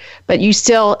year, but you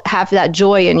still have that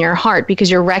joy in your heart because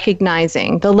you're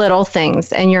recognizing the little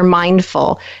things and you're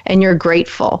mindful and you're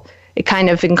grateful. It kind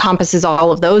of encompasses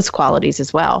all of those qualities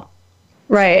as well.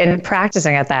 Right. And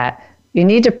practicing at that. You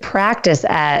need to practice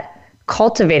at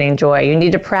cultivating joy. You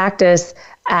need to practice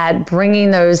at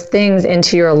bringing those things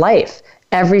into your life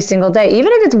every single day,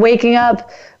 even if it's waking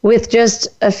up with just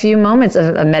a few moments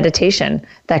of a meditation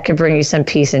that can bring you some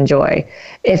peace and joy.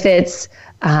 If it's,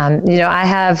 I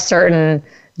have certain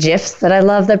GIFs that I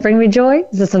love that bring me joy.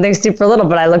 This is something super little,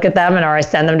 but I look at them or I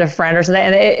send them to a friend or something,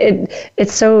 and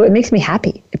it makes me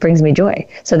happy. It brings me joy.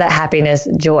 So that happiness,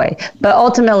 joy. But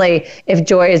ultimately, if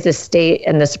joy is this state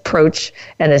and this approach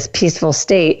and this peaceful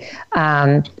state,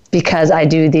 because I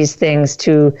do these things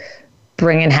to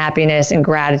bring in happiness and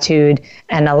gratitude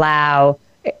and allow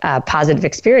positive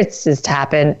experiences to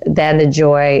happen, then the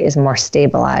joy is more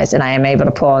stabilized, and I am able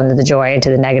to pull into the joy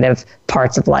into the negative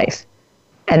parts of life.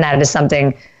 And that is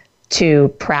something to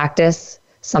practice,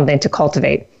 something to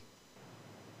cultivate,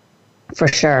 for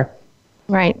sure.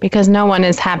 Right, because no one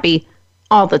is happy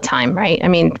all the time, right? I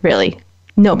mean, really,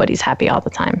 nobody's happy all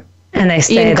the time. And they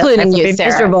say including you,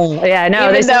 Sarah. Miserable. Yeah, no,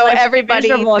 even though everybody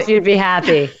miserable if you'd be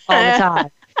happy all the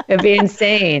time. It'd be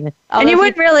insane. And you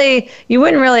wouldn't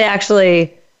really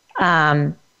actually,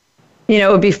 it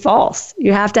would be false.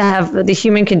 You have to have, the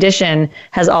human condition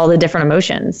has all the different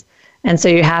emotions. And so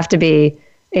you have to be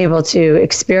able to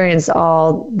experience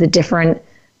all the different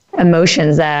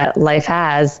emotions that life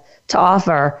has to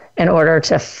offer in order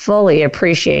to fully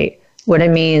appreciate what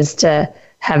it means to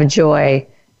have joy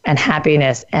and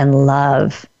happiness and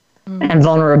love and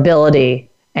vulnerability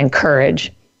and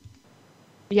courage.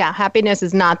 Yeah, happiness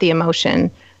is not the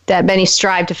emotion that many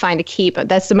strive to find to keep.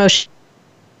 That's the emotion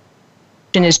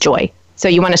is joy. So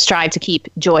you want to strive to keep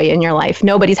joy in your life.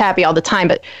 Nobody's happy all the time,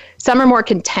 but some are more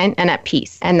content and at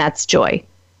peace, and that's joy.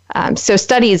 So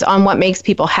studies on what makes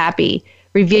people happy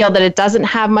reveal that it doesn't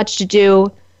have much to do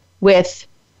with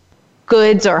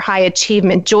goods or high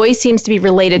achievement. Joy seems to be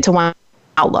related to one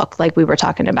outlook, like we were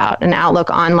talking about, an outlook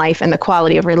on life and the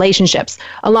quality of relationships,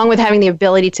 along with having the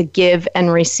ability to give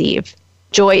and receive.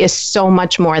 Joy is so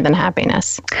much more than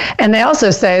happiness. And they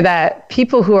also say that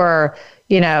people who are,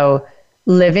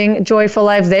 living joyful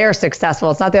lives, they are successful.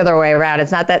 It's not the other way around.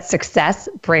 It's not that success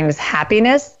brings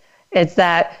happiness. It's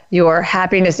that your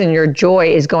happiness and your joy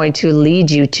is going to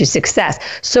lead you to success.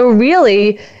 So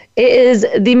really, it is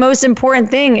the most important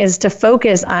thing is to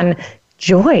focus on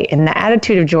joy and the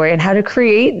attitude of joy and how to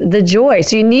create the joy.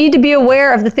 So you need to be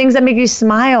aware of the things that make you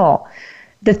smile,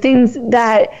 the things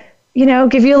that,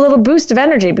 give you a little boost of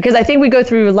energy, because I think we go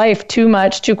through life too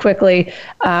much, too quickly,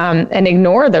 and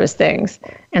ignore those things.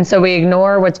 And so we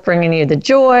ignore what's bringing you the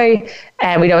joy,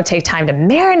 and we don't take time to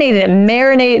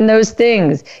marinate in those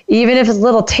things. Even if it's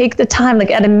little, take the time,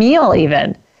 like at a meal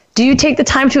even. Do you take the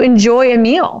time to enjoy a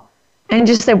meal and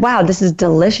just say, wow, this is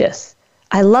delicious.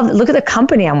 I love it. Look at the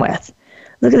company I'm with.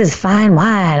 Look at this fine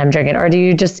wine I'm drinking. Or do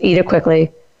you just eat it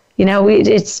quickly?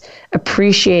 It's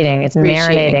appreciating, it's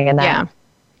marinating in that. Yeah.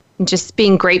 And just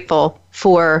being grateful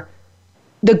for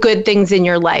the good things in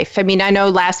your life. I mean, I know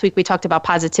last week we talked about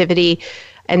positivity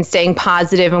and staying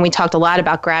positive, and we talked a lot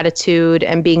about gratitude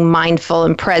and being mindful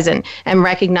and present and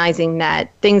recognizing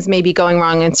that things may be going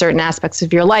wrong in certain aspects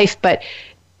of your life, but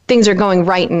things are going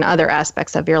right in other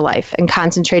aspects of your life, and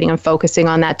concentrating and focusing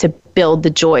on that to build the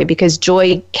joy, because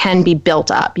joy can be built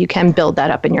up. You can build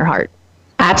that up in your heart.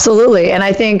 Absolutely. And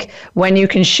I think when you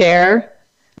can share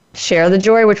the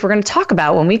joy, which we're going to talk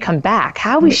about when we come back,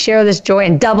 how we share this joy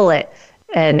and double it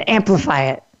and amplify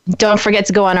it. Don't forget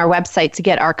to go on our website to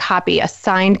get our copy, a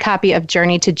signed copy of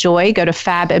Journey to Joy. Go to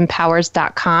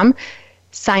fabempowers.com.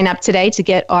 Sign up today to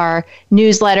get our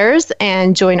newsletters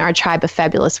and join our tribe of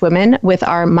fabulous women with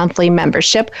our monthly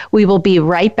membership. We will be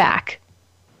right back.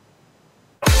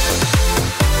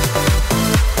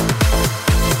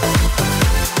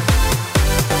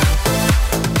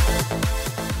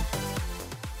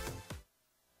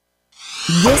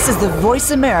 This is the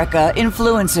Voice America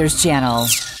Influencers Channel.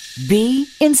 Be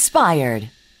inspired.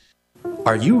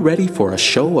 Are you ready for a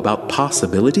show about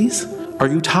possibilities? Are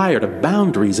you tired of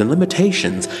boundaries and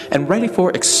limitations and ready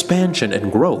for expansion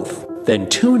and growth? Then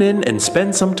tune in and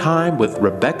spend some time with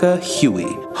Rebecca Huey,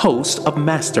 host of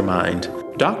Mastermind.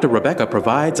 Dr. Rebecca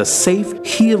provides a safe,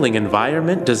 healing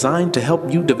environment designed to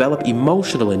help you develop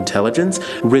emotional intelligence,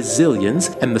 resilience,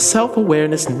 and the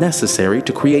self-awareness necessary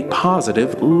to create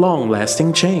positive,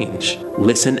 long-lasting change.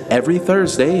 Listen every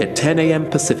Thursday at 10 a.m.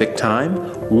 Pacific Time,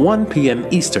 1 p.m.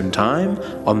 Eastern Time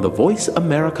on the Voice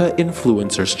America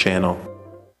Influencers Channel.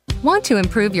 Want to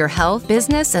improve your health,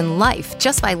 business, and life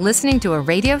just by listening to a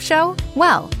radio show?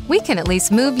 Well, we can at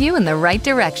least move you in the right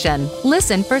direction.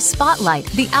 Listen for Spotlight,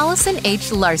 the Allison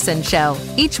H. Larson Show.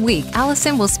 Each week,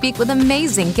 Allison will speak with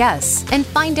amazing guests and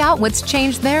find out what's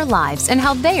changed their lives and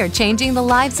how they are changing the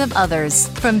lives of others.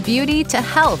 From beauty to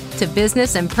health to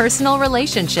business and personal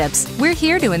relationships, we're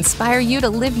here to inspire you to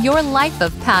live your life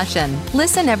of passion.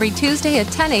 Listen every Tuesday at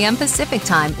 10 a.m. Pacific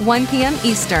Time, 1 p.m.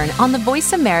 Eastern on the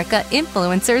Voice America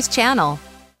Influencers Channel.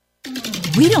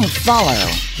 We don't follow,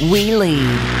 we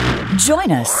lead.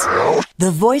 Join us,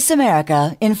 the Voice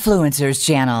America Influencers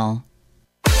Channel.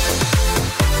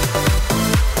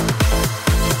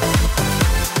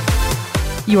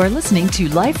 You are listening to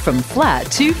Life from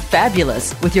Flat to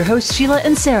Fabulous with your hosts Sheila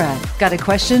and Sarah. Got a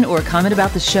question or comment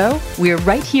about the show? We're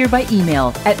right here by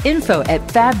email at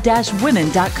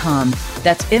info@fab-women.com.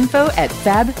 That's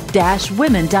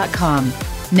info@fab-women.com.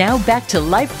 Now back to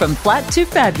Life from Flat to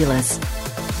Fabulous.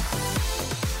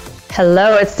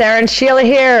 Hello, it's Sarah and Sheila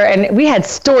here, and we had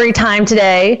story time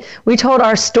today. We told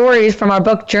our stories from our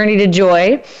book, Journey to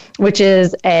Joy, which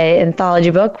is an anthology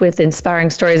book with inspiring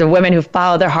stories of women who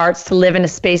follow their hearts to live in a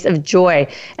space of joy.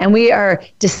 And we are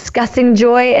discussing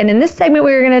joy, and in this segment,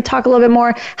 we're going to talk a little bit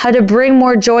more how to bring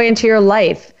more joy into your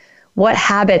life, what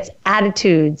habits,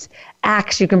 attitudes,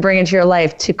 acts you can bring into your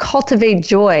life to cultivate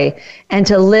joy and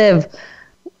to live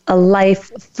a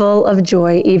life full of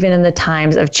joy, even in the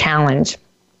times of challenge.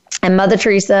 And Mother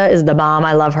Teresa is the bomb.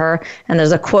 I love her. And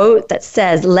there's a quote that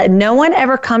says, "Let no one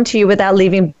ever come to you without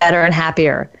leaving better and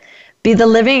happier. Be the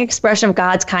living expression of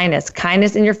God's kindness.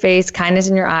 Kindness in your face, kindness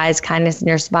in your eyes, kindness in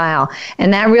your smile."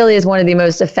 And that really is one of the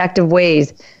most effective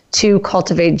ways to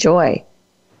cultivate joy.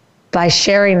 By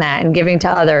sharing that and giving to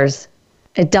others,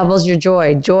 it doubles your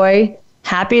joy. Joy,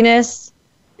 happiness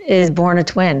is born a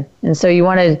twin. And so you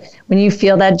want to, when you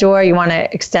feel that joy, you want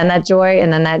to extend that joy,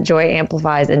 and then that joy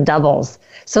amplifies and doubles.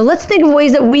 So let's think of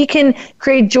ways that we can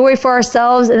create joy for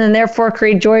ourselves and then therefore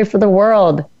create joy for the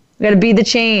world. We got to be the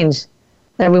change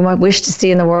that we might wish to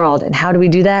see in the world. And how do we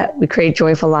do that? We create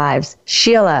joyful lives.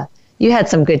 Sheila, you had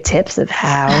some good tips of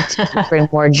how to bring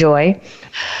more joy.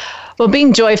 Well,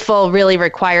 being joyful really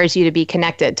requires you to be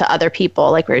connected to other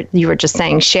people, like you were just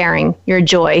saying, sharing your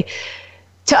joy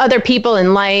to other people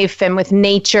in life and with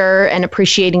nature and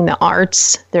appreciating the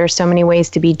arts. There are so many ways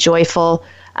to be joyful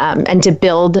and to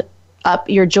build up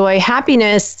your joy.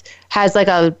 Happiness has like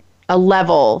a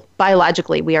level.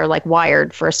 Biologically, we are like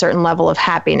wired for a certain level of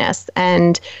happiness,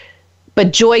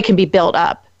 but joy can be built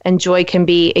up and joy can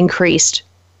be increased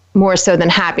more so than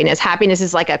happiness. Happiness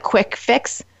is like a quick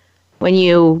fix. When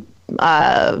you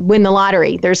win the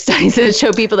lottery, there's studies that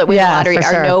show people that win the lottery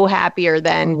are no happier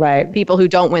than people who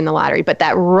don't win the lottery. But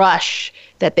that rush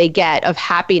that they get of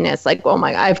happiness, like, oh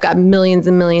my God, I've got millions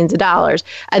and millions of dollars,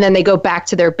 and then they go back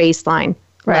to their baseline.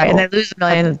 Right, and they lose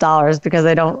millions of dollars because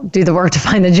they don't do the work to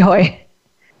find the joy.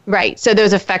 Right, so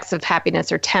those effects of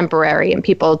happiness are temporary, and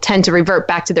people tend to revert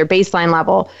back to their baseline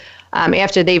level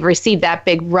after they've received that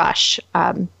big rush.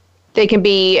 They can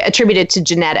be attributed to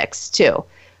genetics too,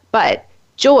 but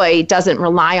joy doesn't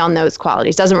rely on those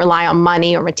qualities, doesn't rely on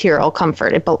money or material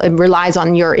comfort. It relies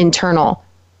on your internal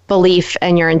belief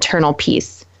and your internal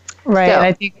peace. Right, so, and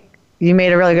I think you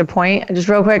made a really good point. Just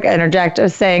real quick, interject. I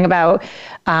was saying about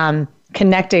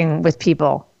connecting with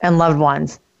people and loved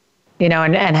ones,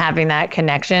 and having that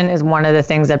connection is one of the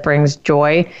things that brings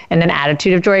joy and an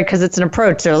attitude of joy, because it's an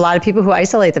approach. There are a lot of people who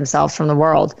isolate themselves from the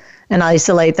world and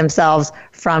isolate themselves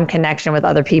from connection with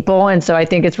other people. And so I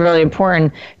think it's really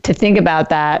important to think about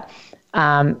that,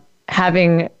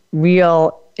 having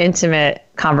real intimate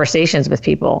conversations with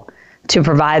people to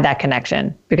provide that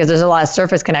connection, because there's a lot of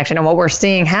surface connection. And what we're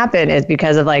seeing happen is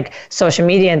because of like social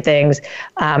media and things,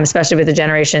 especially with the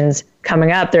generations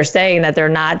coming up, they're saying that they're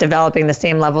not developing the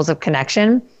same levels of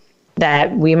connection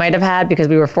that we might have had because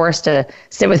we were forced to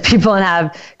sit with people and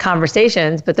have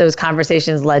conversations. But those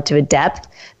conversations led to a depth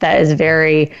that is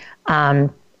very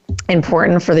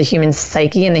important for the human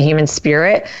psyche and the human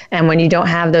spirit. And when you don't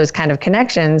have those kind of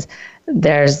connections,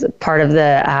 there's part of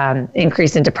the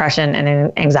increase in depression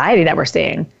and anxiety that we're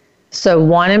seeing. So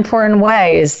one important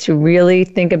way is to really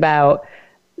think about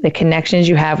the connections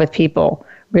you have with people,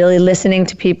 really listening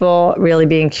to people, really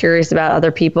being curious about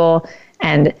other people,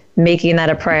 and making that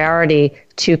a priority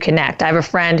to connect. I have a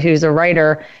friend who's a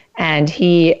writer, and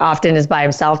he often is by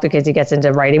himself because he gets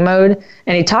into writing mode.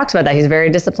 And he talks about that. He's very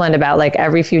disciplined about, like,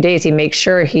 every few days he makes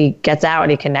sure he gets out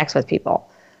and he connects with people.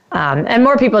 And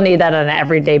more people need that on an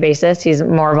everyday basis. He's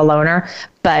more of a loner,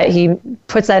 but he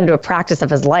puts that into a practice of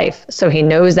his life. So he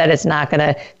knows that it's not going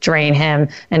to drain him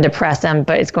and depress him,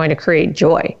 but it's going to create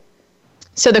joy.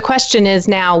 So the question is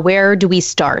now, where do we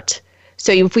start?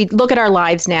 So if we look at our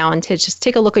lives now and to just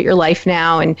take a look at your life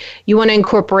now, and you want to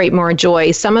incorporate more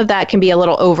joy, some of that can be a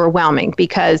little overwhelming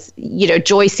because,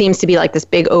 joy seems to be like this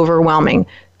big overwhelming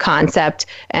concept,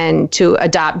 and to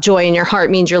adopt joy in your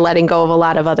heart means you're letting go of a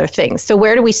lot of other things. So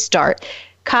where do we start?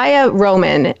 Kaya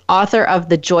Roman, author of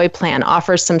The Joy Plan,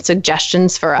 offers some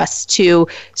suggestions for us to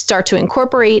start to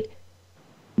incorporate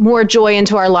more joy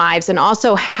into our lives, and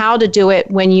also how to do it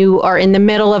when you are in the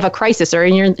middle of a crisis, or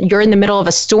you're in the middle of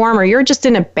a storm, or you're just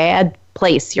in a bad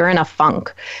place. You're in a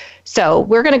funk. So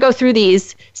we're going to go through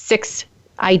these 6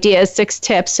 ideas, 6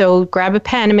 tips. So grab a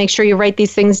pen and make sure you write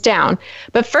these things down.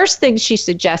 But first thing she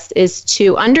suggests is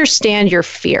to understand your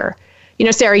fear. You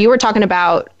know, Sarah, you were talking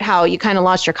about how you kind of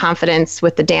lost your confidence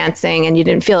with the dancing and you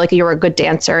didn't feel like you were a good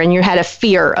dancer and you had a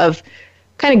fear of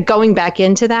kind of going back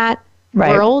into that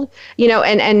world, you know,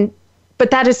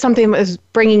 but that is something that was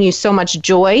bringing you so much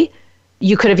joy.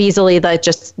 You could have easily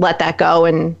just let that go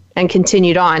and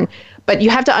continued on. But you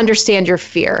have to understand your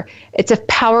fear. It's a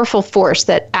powerful force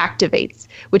that activates,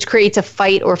 which creates a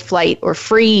fight or flight or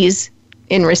freeze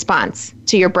in response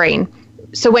to your brain.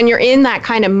 So when you're in that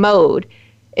kind of mode,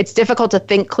 it's difficult to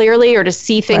think clearly or to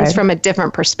see things from a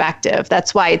different perspective.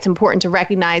 That's why it's important to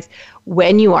recognize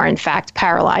when you are in fact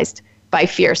paralyzed by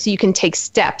fear so you can take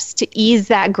steps to ease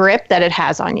that grip that it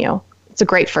has on you. It's a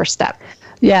great first step.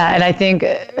 Yeah, and I think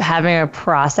having a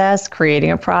process, creating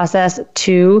a process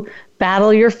to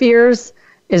battle your fears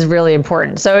is really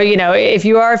important. So, you know, if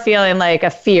you are feeling like a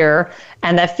fear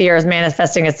and that fear is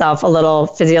manifesting itself a little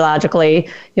physiologically,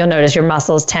 you'll notice your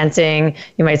muscles tensing.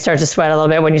 You might start to sweat a little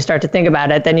bit when you start to think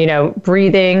about it. Then, you know,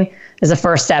 breathing is the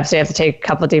first step. So you have to take a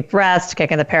couple of deep breaths to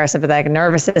kick in the parasympathetic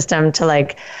nervous system to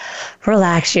like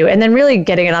relax you. And then really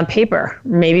getting it on paper,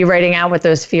 maybe writing out what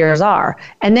those fears are.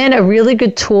 And then a really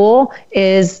good tool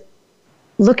is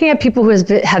looking at people who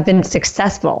have been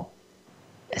successful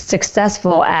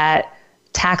at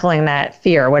tackling that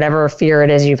fear, whatever fear it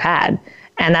is you've had.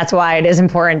 And that's why it is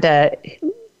important to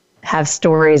have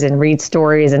stories and read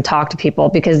stories and talk to people,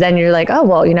 because then you're like, oh,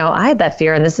 well, you know, I had that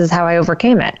fear and this is how I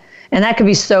overcame it. And that could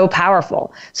be so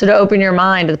powerful. So to open your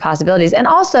mind to the possibilities, and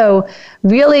also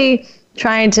really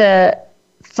trying to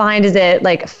find, is it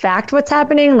like fact what's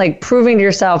happening? Like proving to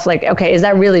yourself, like, okay, is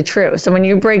that really true? So when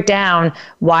you break down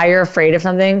why you're afraid of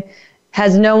something,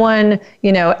 has no one,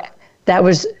 you know, that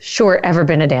was short ever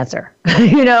been a dancer?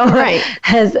 You know, right?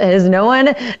 Has no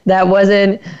one that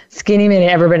wasn't skinny mini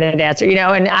ever been a dancer? You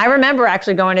know, and I remember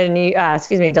actually going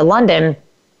to London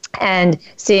and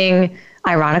seeing,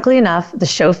 ironically enough, the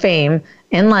show Fame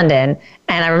in London.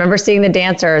 And I remember seeing the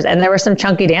dancers, and there were some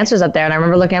chunky dancers up there. And I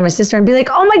remember looking at my sister and be like,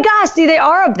 oh my gosh, see, they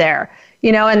are up there.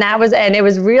 You know, and it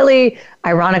was really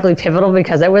ironically pivotal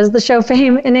because it was the show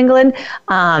Fame in England.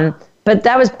 But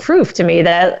that was proof to me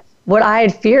that what I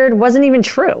had feared wasn't even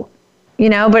true, you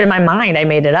know, but in my mind, I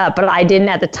made it up. But I didn't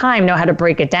at the time know how to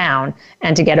break it down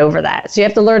and to get over that. So you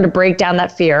have to learn to break down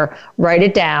that fear, write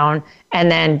it down, and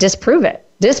then disprove it.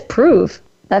 Disprove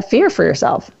that fear for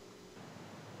yourself.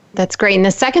 That's great. And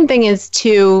the second thing is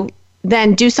to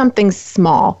then do something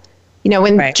small. You know,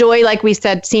 when joy, like we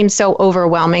said, seems so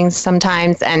overwhelming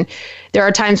sometimes. And there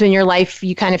are times when your life,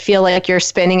 you kind of feel like you're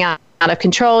spinning out of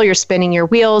control, you're spinning your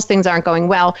wheels, things aren't going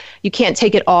well. You can't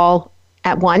take it all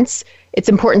at once. It's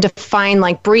important to find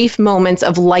like brief moments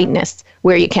of lightness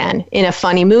where you can, in a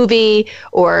funny movie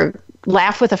or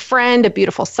laugh with a friend, a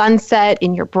beautiful sunset,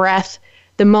 in your breath.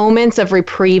 The moments of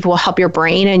reprieve will help your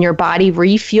brain and your body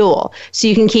refuel so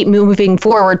you can keep moving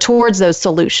forward towards those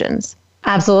solutions.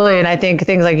 Absolutely. And I think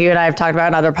things like you and I have talked about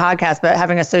in other podcasts, but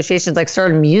having associations like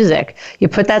certain music, you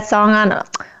put that song on,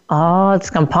 oh,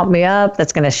 it's going to pump me up.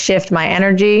 That's going to shift my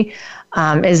energy,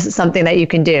 is something that you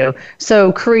can do.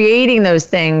 So creating those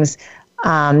things,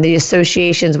 the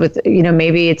associations with, you know,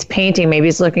 maybe it's painting, maybe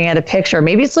it's looking at a picture,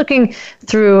 maybe it's looking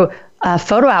through a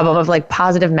photo album of like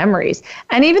positive memories.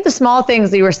 And even the small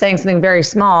things that you were saying, something very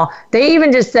small, they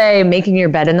even just say making your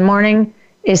bed in the morning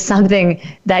is something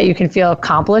that you can feel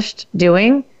accomplished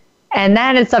doing. And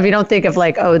that is stuff you don't think of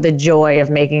like, oh, the joy of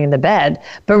making the bed,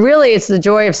 but really it's the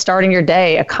joy of starting your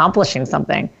day, accomplishing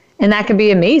something. And that can be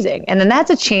amazing. And then that's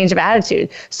a change of attitude.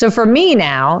 So for me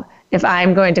now, if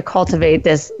I'm going to cultivate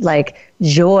this like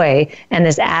joy and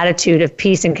this attitude of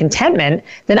peace and contentment,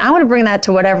 then I want to bring that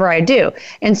to whatever I do.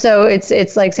 And so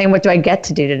it's like saying, what do I get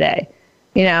to do today?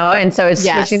 You know, and so it's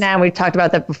switching that. And we've talked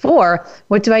about that before.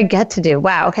 What do I get to do?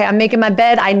 Wow. Okay. I'm making my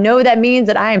bed. I know that means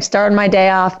that I am starting my day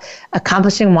off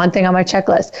accomplishing one thing on my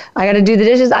checklist. I got to do the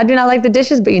dishes. I do not like the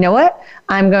dishes, but you know what?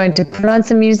 I'm going to put on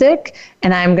some music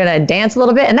and I'm going to dance a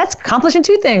little bit. And that's accomplishing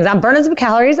 2 things. I'm burning some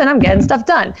calories and I'm getting stuff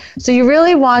done. So you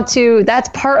really want to, that's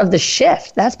part of the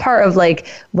shift. That's part of like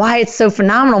why it's so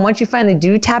phenomenal. Once you finally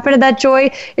do tap into that joy,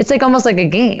 it's like almost like a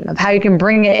game of how you can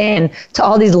bring it in to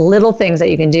all these little things that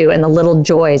you can do and the little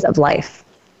joys of life.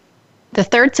 The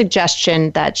third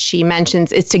suggestion that she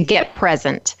mentions is to get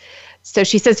present. So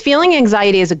she says feeling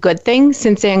anxiety is a good thing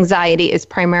since anxiety is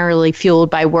primarily fueled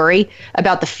by worry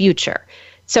about the future.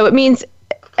 So it means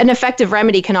an effective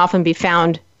remedy can often be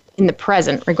found in the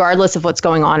present, regardless of what's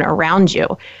going on around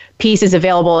you. Peace is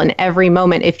available in every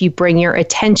moment if you bring your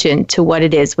attention to what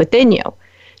it is within you.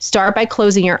 Start by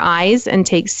closing your eyes and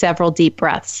take several deep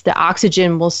breaths. The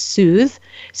oxygen will soothe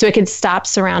so it can stop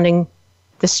surrounding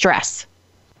the stress.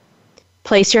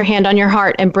 Place your hand on your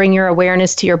heart and bring your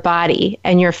awareness to your body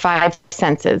and your 5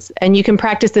 senses. And you can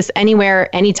practice this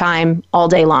anywhere, anytime, all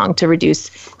day long to reduce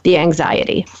the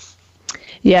anxiety.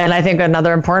 Yeah, and I think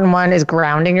another important one is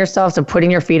grounding yourself. So putting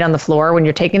your feet on the floor when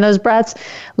you're taking those breaths,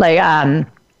 like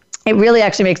it really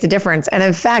actually makes a difference. And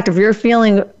in fact, if you're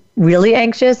feeling really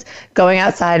anxious, going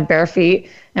outside bare feet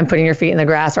and putting your feet in the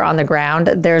grass or on the ground,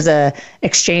 there's a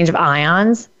exchange of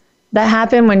ions that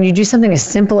happen when you do something as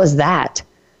simple as that.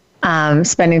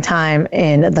 Spending time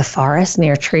in the forest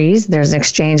near trees, there's an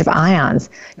exchange of ions.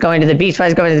 Going to the beach, why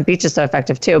is going to the beach is so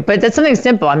effective too. But that's something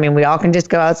simple. I mean, we all can just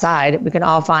go outside. We can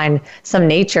all find some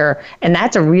nature. And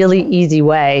that's a really easy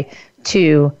way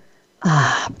to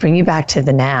bring you back to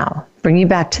the now, bring you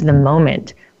back to the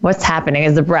moment. What's happening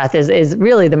is the breath is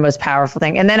really the most powerful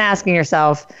thing. And then asking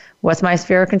yourself, what's my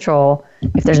sphere of control?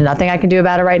 If there's nothing I can do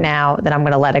about it right now, then I'm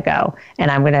going to let it go. And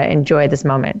I'm going to enjoy this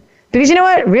moment. Because you know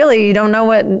what? Really, you don't know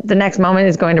what the next moment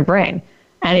is going to bring.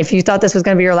 And if you thought this was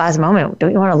going to be your last moment,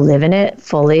 don't you want to live in it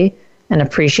fully and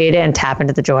appreciate it and tap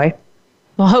into the joy?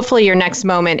 Well, hopefully your next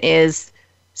moment is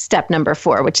step number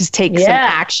 4, which is take some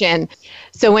action.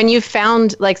 So when you've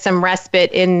found like some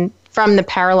respite from the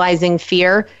paralyzing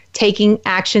fear, taking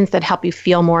actions that help you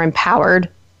feel more empowered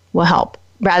will help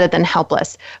rather than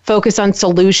helpless. Focus on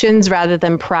solutions rather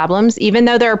than problems, even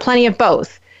though there are plenty of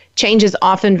both. Change is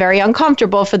often very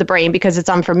uncomfortable for the brain because it's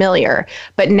unfamiliar.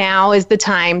 But now is the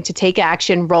time to take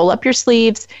action, roll up your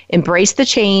sleeves, embrace the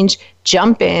change,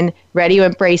 jump in, ready to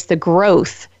embrace the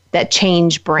growth that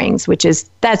change brings,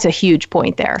 that's a huge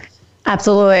point there.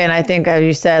 Absolutely. And I think, as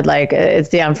you said, like it's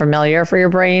the unfamiliar for your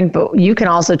brain, but you can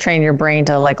also train your brain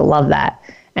to like love that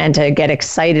and to get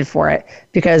excited for it.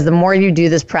 Because the more you do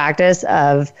this practice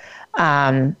of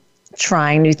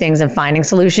trying new things and finding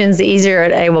solutions, the easier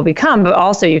it will become. But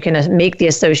also you can make the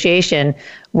association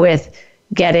with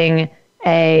getting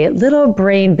a little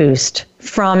brain boost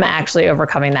from actually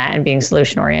overcoming that and being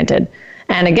solution oriented.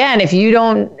 And again, if you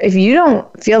don't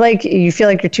feel like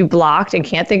you're too blocked and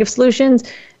can't think of solutions,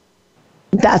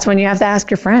 that's when you have to ask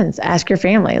your friends, ask your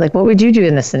family, like, what would you do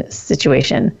in this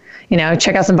situation?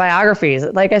 Check out some biographies.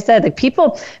 Like I said, like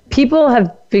people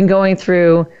have been going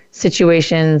through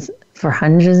situations for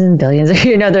hundreds and billions.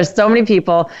 There's so many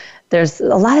people. There's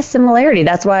a lot of similarity.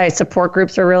 That's why support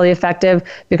groups are really effective,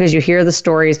 because you hear the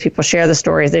stories, people share the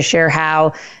stories, they share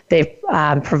how they've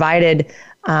provided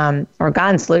or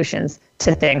gotten solutions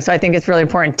to things. So I think it's really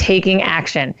important taking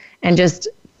action and just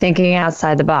thinking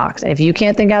outside the box. And if you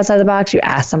can't think outside the box, you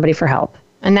ask somebody for help.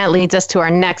 And that leads us to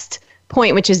our next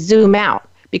point, which is zoom out,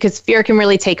 because fear can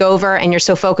really take over and you're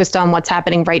so focused on what's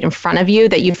happening right in front of you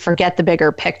that you forget the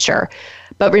bigger picture.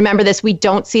 But remember this, we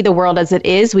don't see the world as it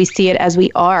is, we see it as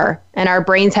we are. And our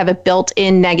brains have a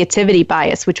built-in negativity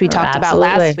bias, which we talked about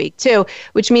last week too,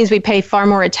 which means we pay far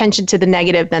more attention to the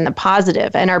negative than the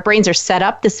positive. And our brains are set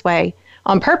up this way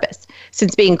on purpose,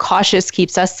 since being cautious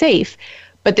keeps us safe.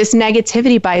 But this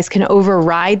negativity bias can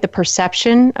override the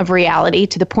perception of reality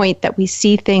to the point that we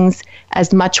see things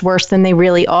as much worse than they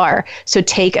really are. So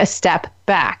take a step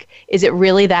back. Is it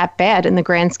really that bad in the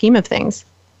grand scheme of things?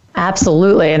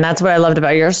 Absolutely. And that's what I loved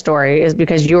about your story, is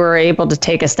because you were able to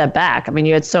take a step back. I mean,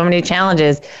 you had so many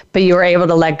challenges, but you were able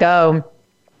to let go.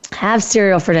 Have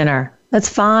cereal for dinner. That's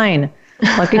fine.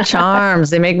 Lucky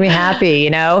Charms. They make me happy,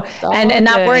 and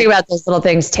not worry about those little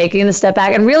things, taking the step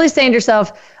back and really saying to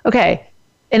yourself, okay,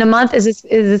 in a month, is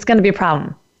this going to be a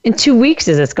problem? In 2 weeks,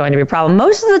 is this going to be a problem?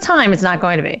 Most of the time, it's not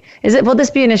going to be. Will this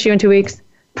be an issue in 2 weeks?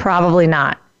 Probably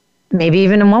not. Maybe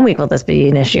even in 1 week, will this be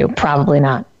an issue? Probably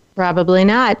not. Probably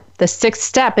not. The 6th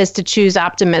step is to choose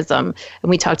optimism. And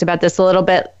we talked about this a little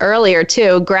bit earlier,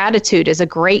 too. Gratitude is a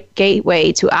great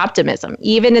gateway to optimism.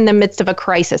 Even in the midst of a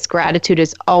crisis, gratitude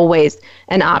is always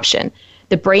an option.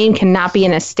 The brain cannot be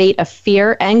in a state of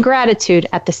fear and gratitude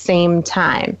at the same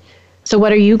time. So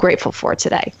what are you grateful for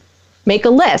today? Make a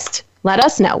list. Let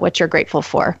us know what you're grateful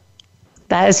for.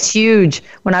 That is huge.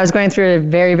 When I was going through a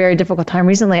very, very difficult time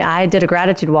recently, I did a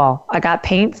gratitude wall. I got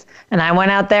paints and I went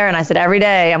out there and I said, every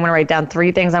day I'm going to write down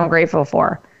 3 things I'm grateful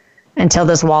for until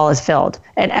this wall is filled.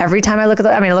 And every time I look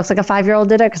at it looks like a 5-year-old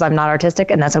did it because I'm not artistic,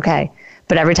 and that's okay.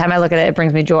 But every time I look at it, it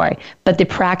brings me joy. But the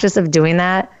practice of doing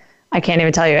that, I can't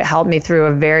even tell you, it helped me through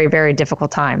a very, very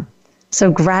difficult time.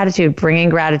 So gratitude, bringing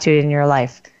gratitude in your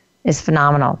life is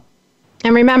phenomenal.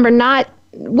 And remember,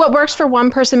 what works for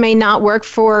one person may not work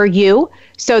for you.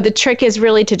 So the trick is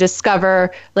really to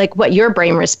discover what your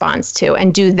brain responds to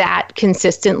and do that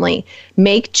consistently.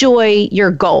 Make joy your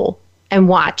goal and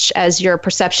watch as your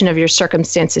perception of your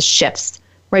circumstances shifts.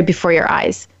 right before your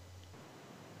eyes.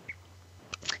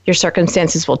 Your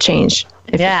circumstances will change.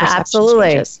 Yeah, absolutely.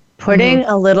 Changes. Putting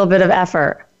a little bit of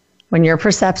effort. When your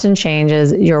perception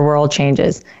changes, your world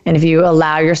changes. And if you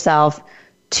allow yourself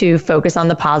to focus on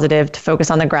the positive, to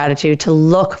focus on the gratitude, to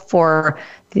look for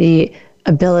the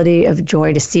ability of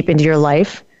joy to seep into your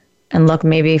life, and look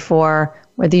maybe for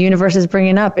where the universe is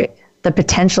bringing up the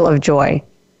potential of joy,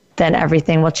 then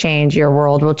everything will change, your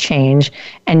world will change,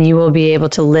 and you will be able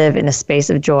to live in a space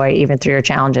of joy even through your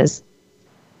challenges.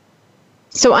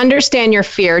 So understand your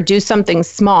fear, do something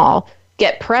small,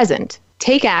 get present,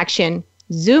 take action,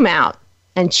 zoom out,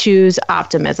 and choose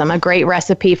optimism, a great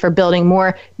recipe for building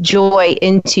more joy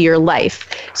into your life.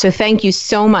 So thank you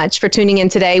so much for tuning in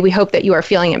today. We hope that you are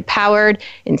feeling empowered,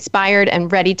 inspired,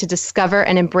 and ready to discover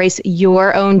and embrace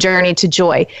your own journey to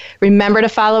joy. Remember to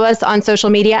follow us on social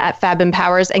media at Fab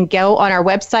Empowers, and go on our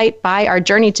website, buy our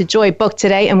Journey to Joy book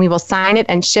today, and we will sign it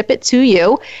and ship it to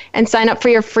you. And sign up for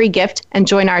your free gift and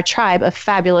join our tribe of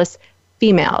fabulous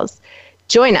females.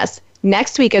 Join us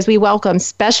next week as we welcome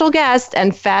special guest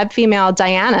and fab female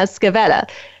Diana Scavetta.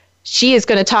 She is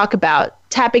going to talk about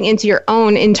tapping into your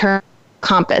own internal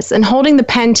compass and holding the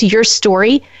pen to your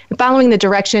story and following the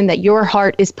direction that your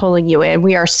heart is pulling you in.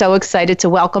 We are so excited to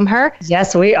welcome her.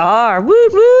 Yes, we are. Woo,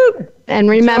 woo. And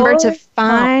remember to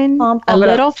find a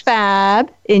little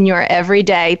fab in your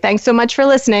everyday. Thanks so much for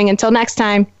listening. Until next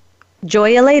time. Joy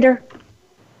you later.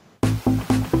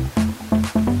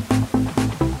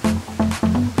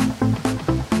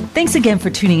 Thanks again for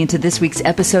tuning into this week's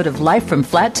episode of Life from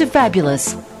Flat to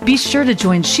Fabulous. Be sure to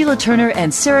join Sheila Turner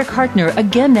and Sarah Kartner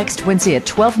again next Wednesday at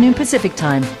 12 noon Pacific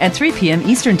Time and 3 p.m.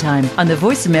 Eastern Time on the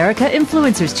Voice America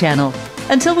Influencers channel.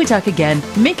 Until we talk again,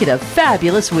 make it a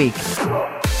fabulous week.